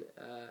back in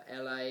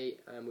LA,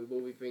 and we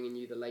will be bringing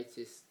you the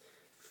latest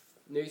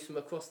news from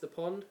across the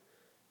pond.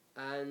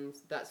 And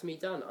that's me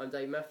done. I'm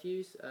Dave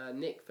Matthews.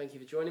 Nick, thank you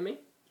for joining me.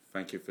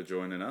 Thank you for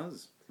joining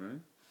us.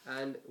 Right?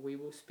 And we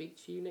will speak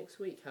to you next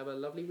week. Have a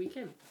lovely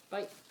weekend.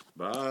 Bye.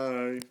 Bye.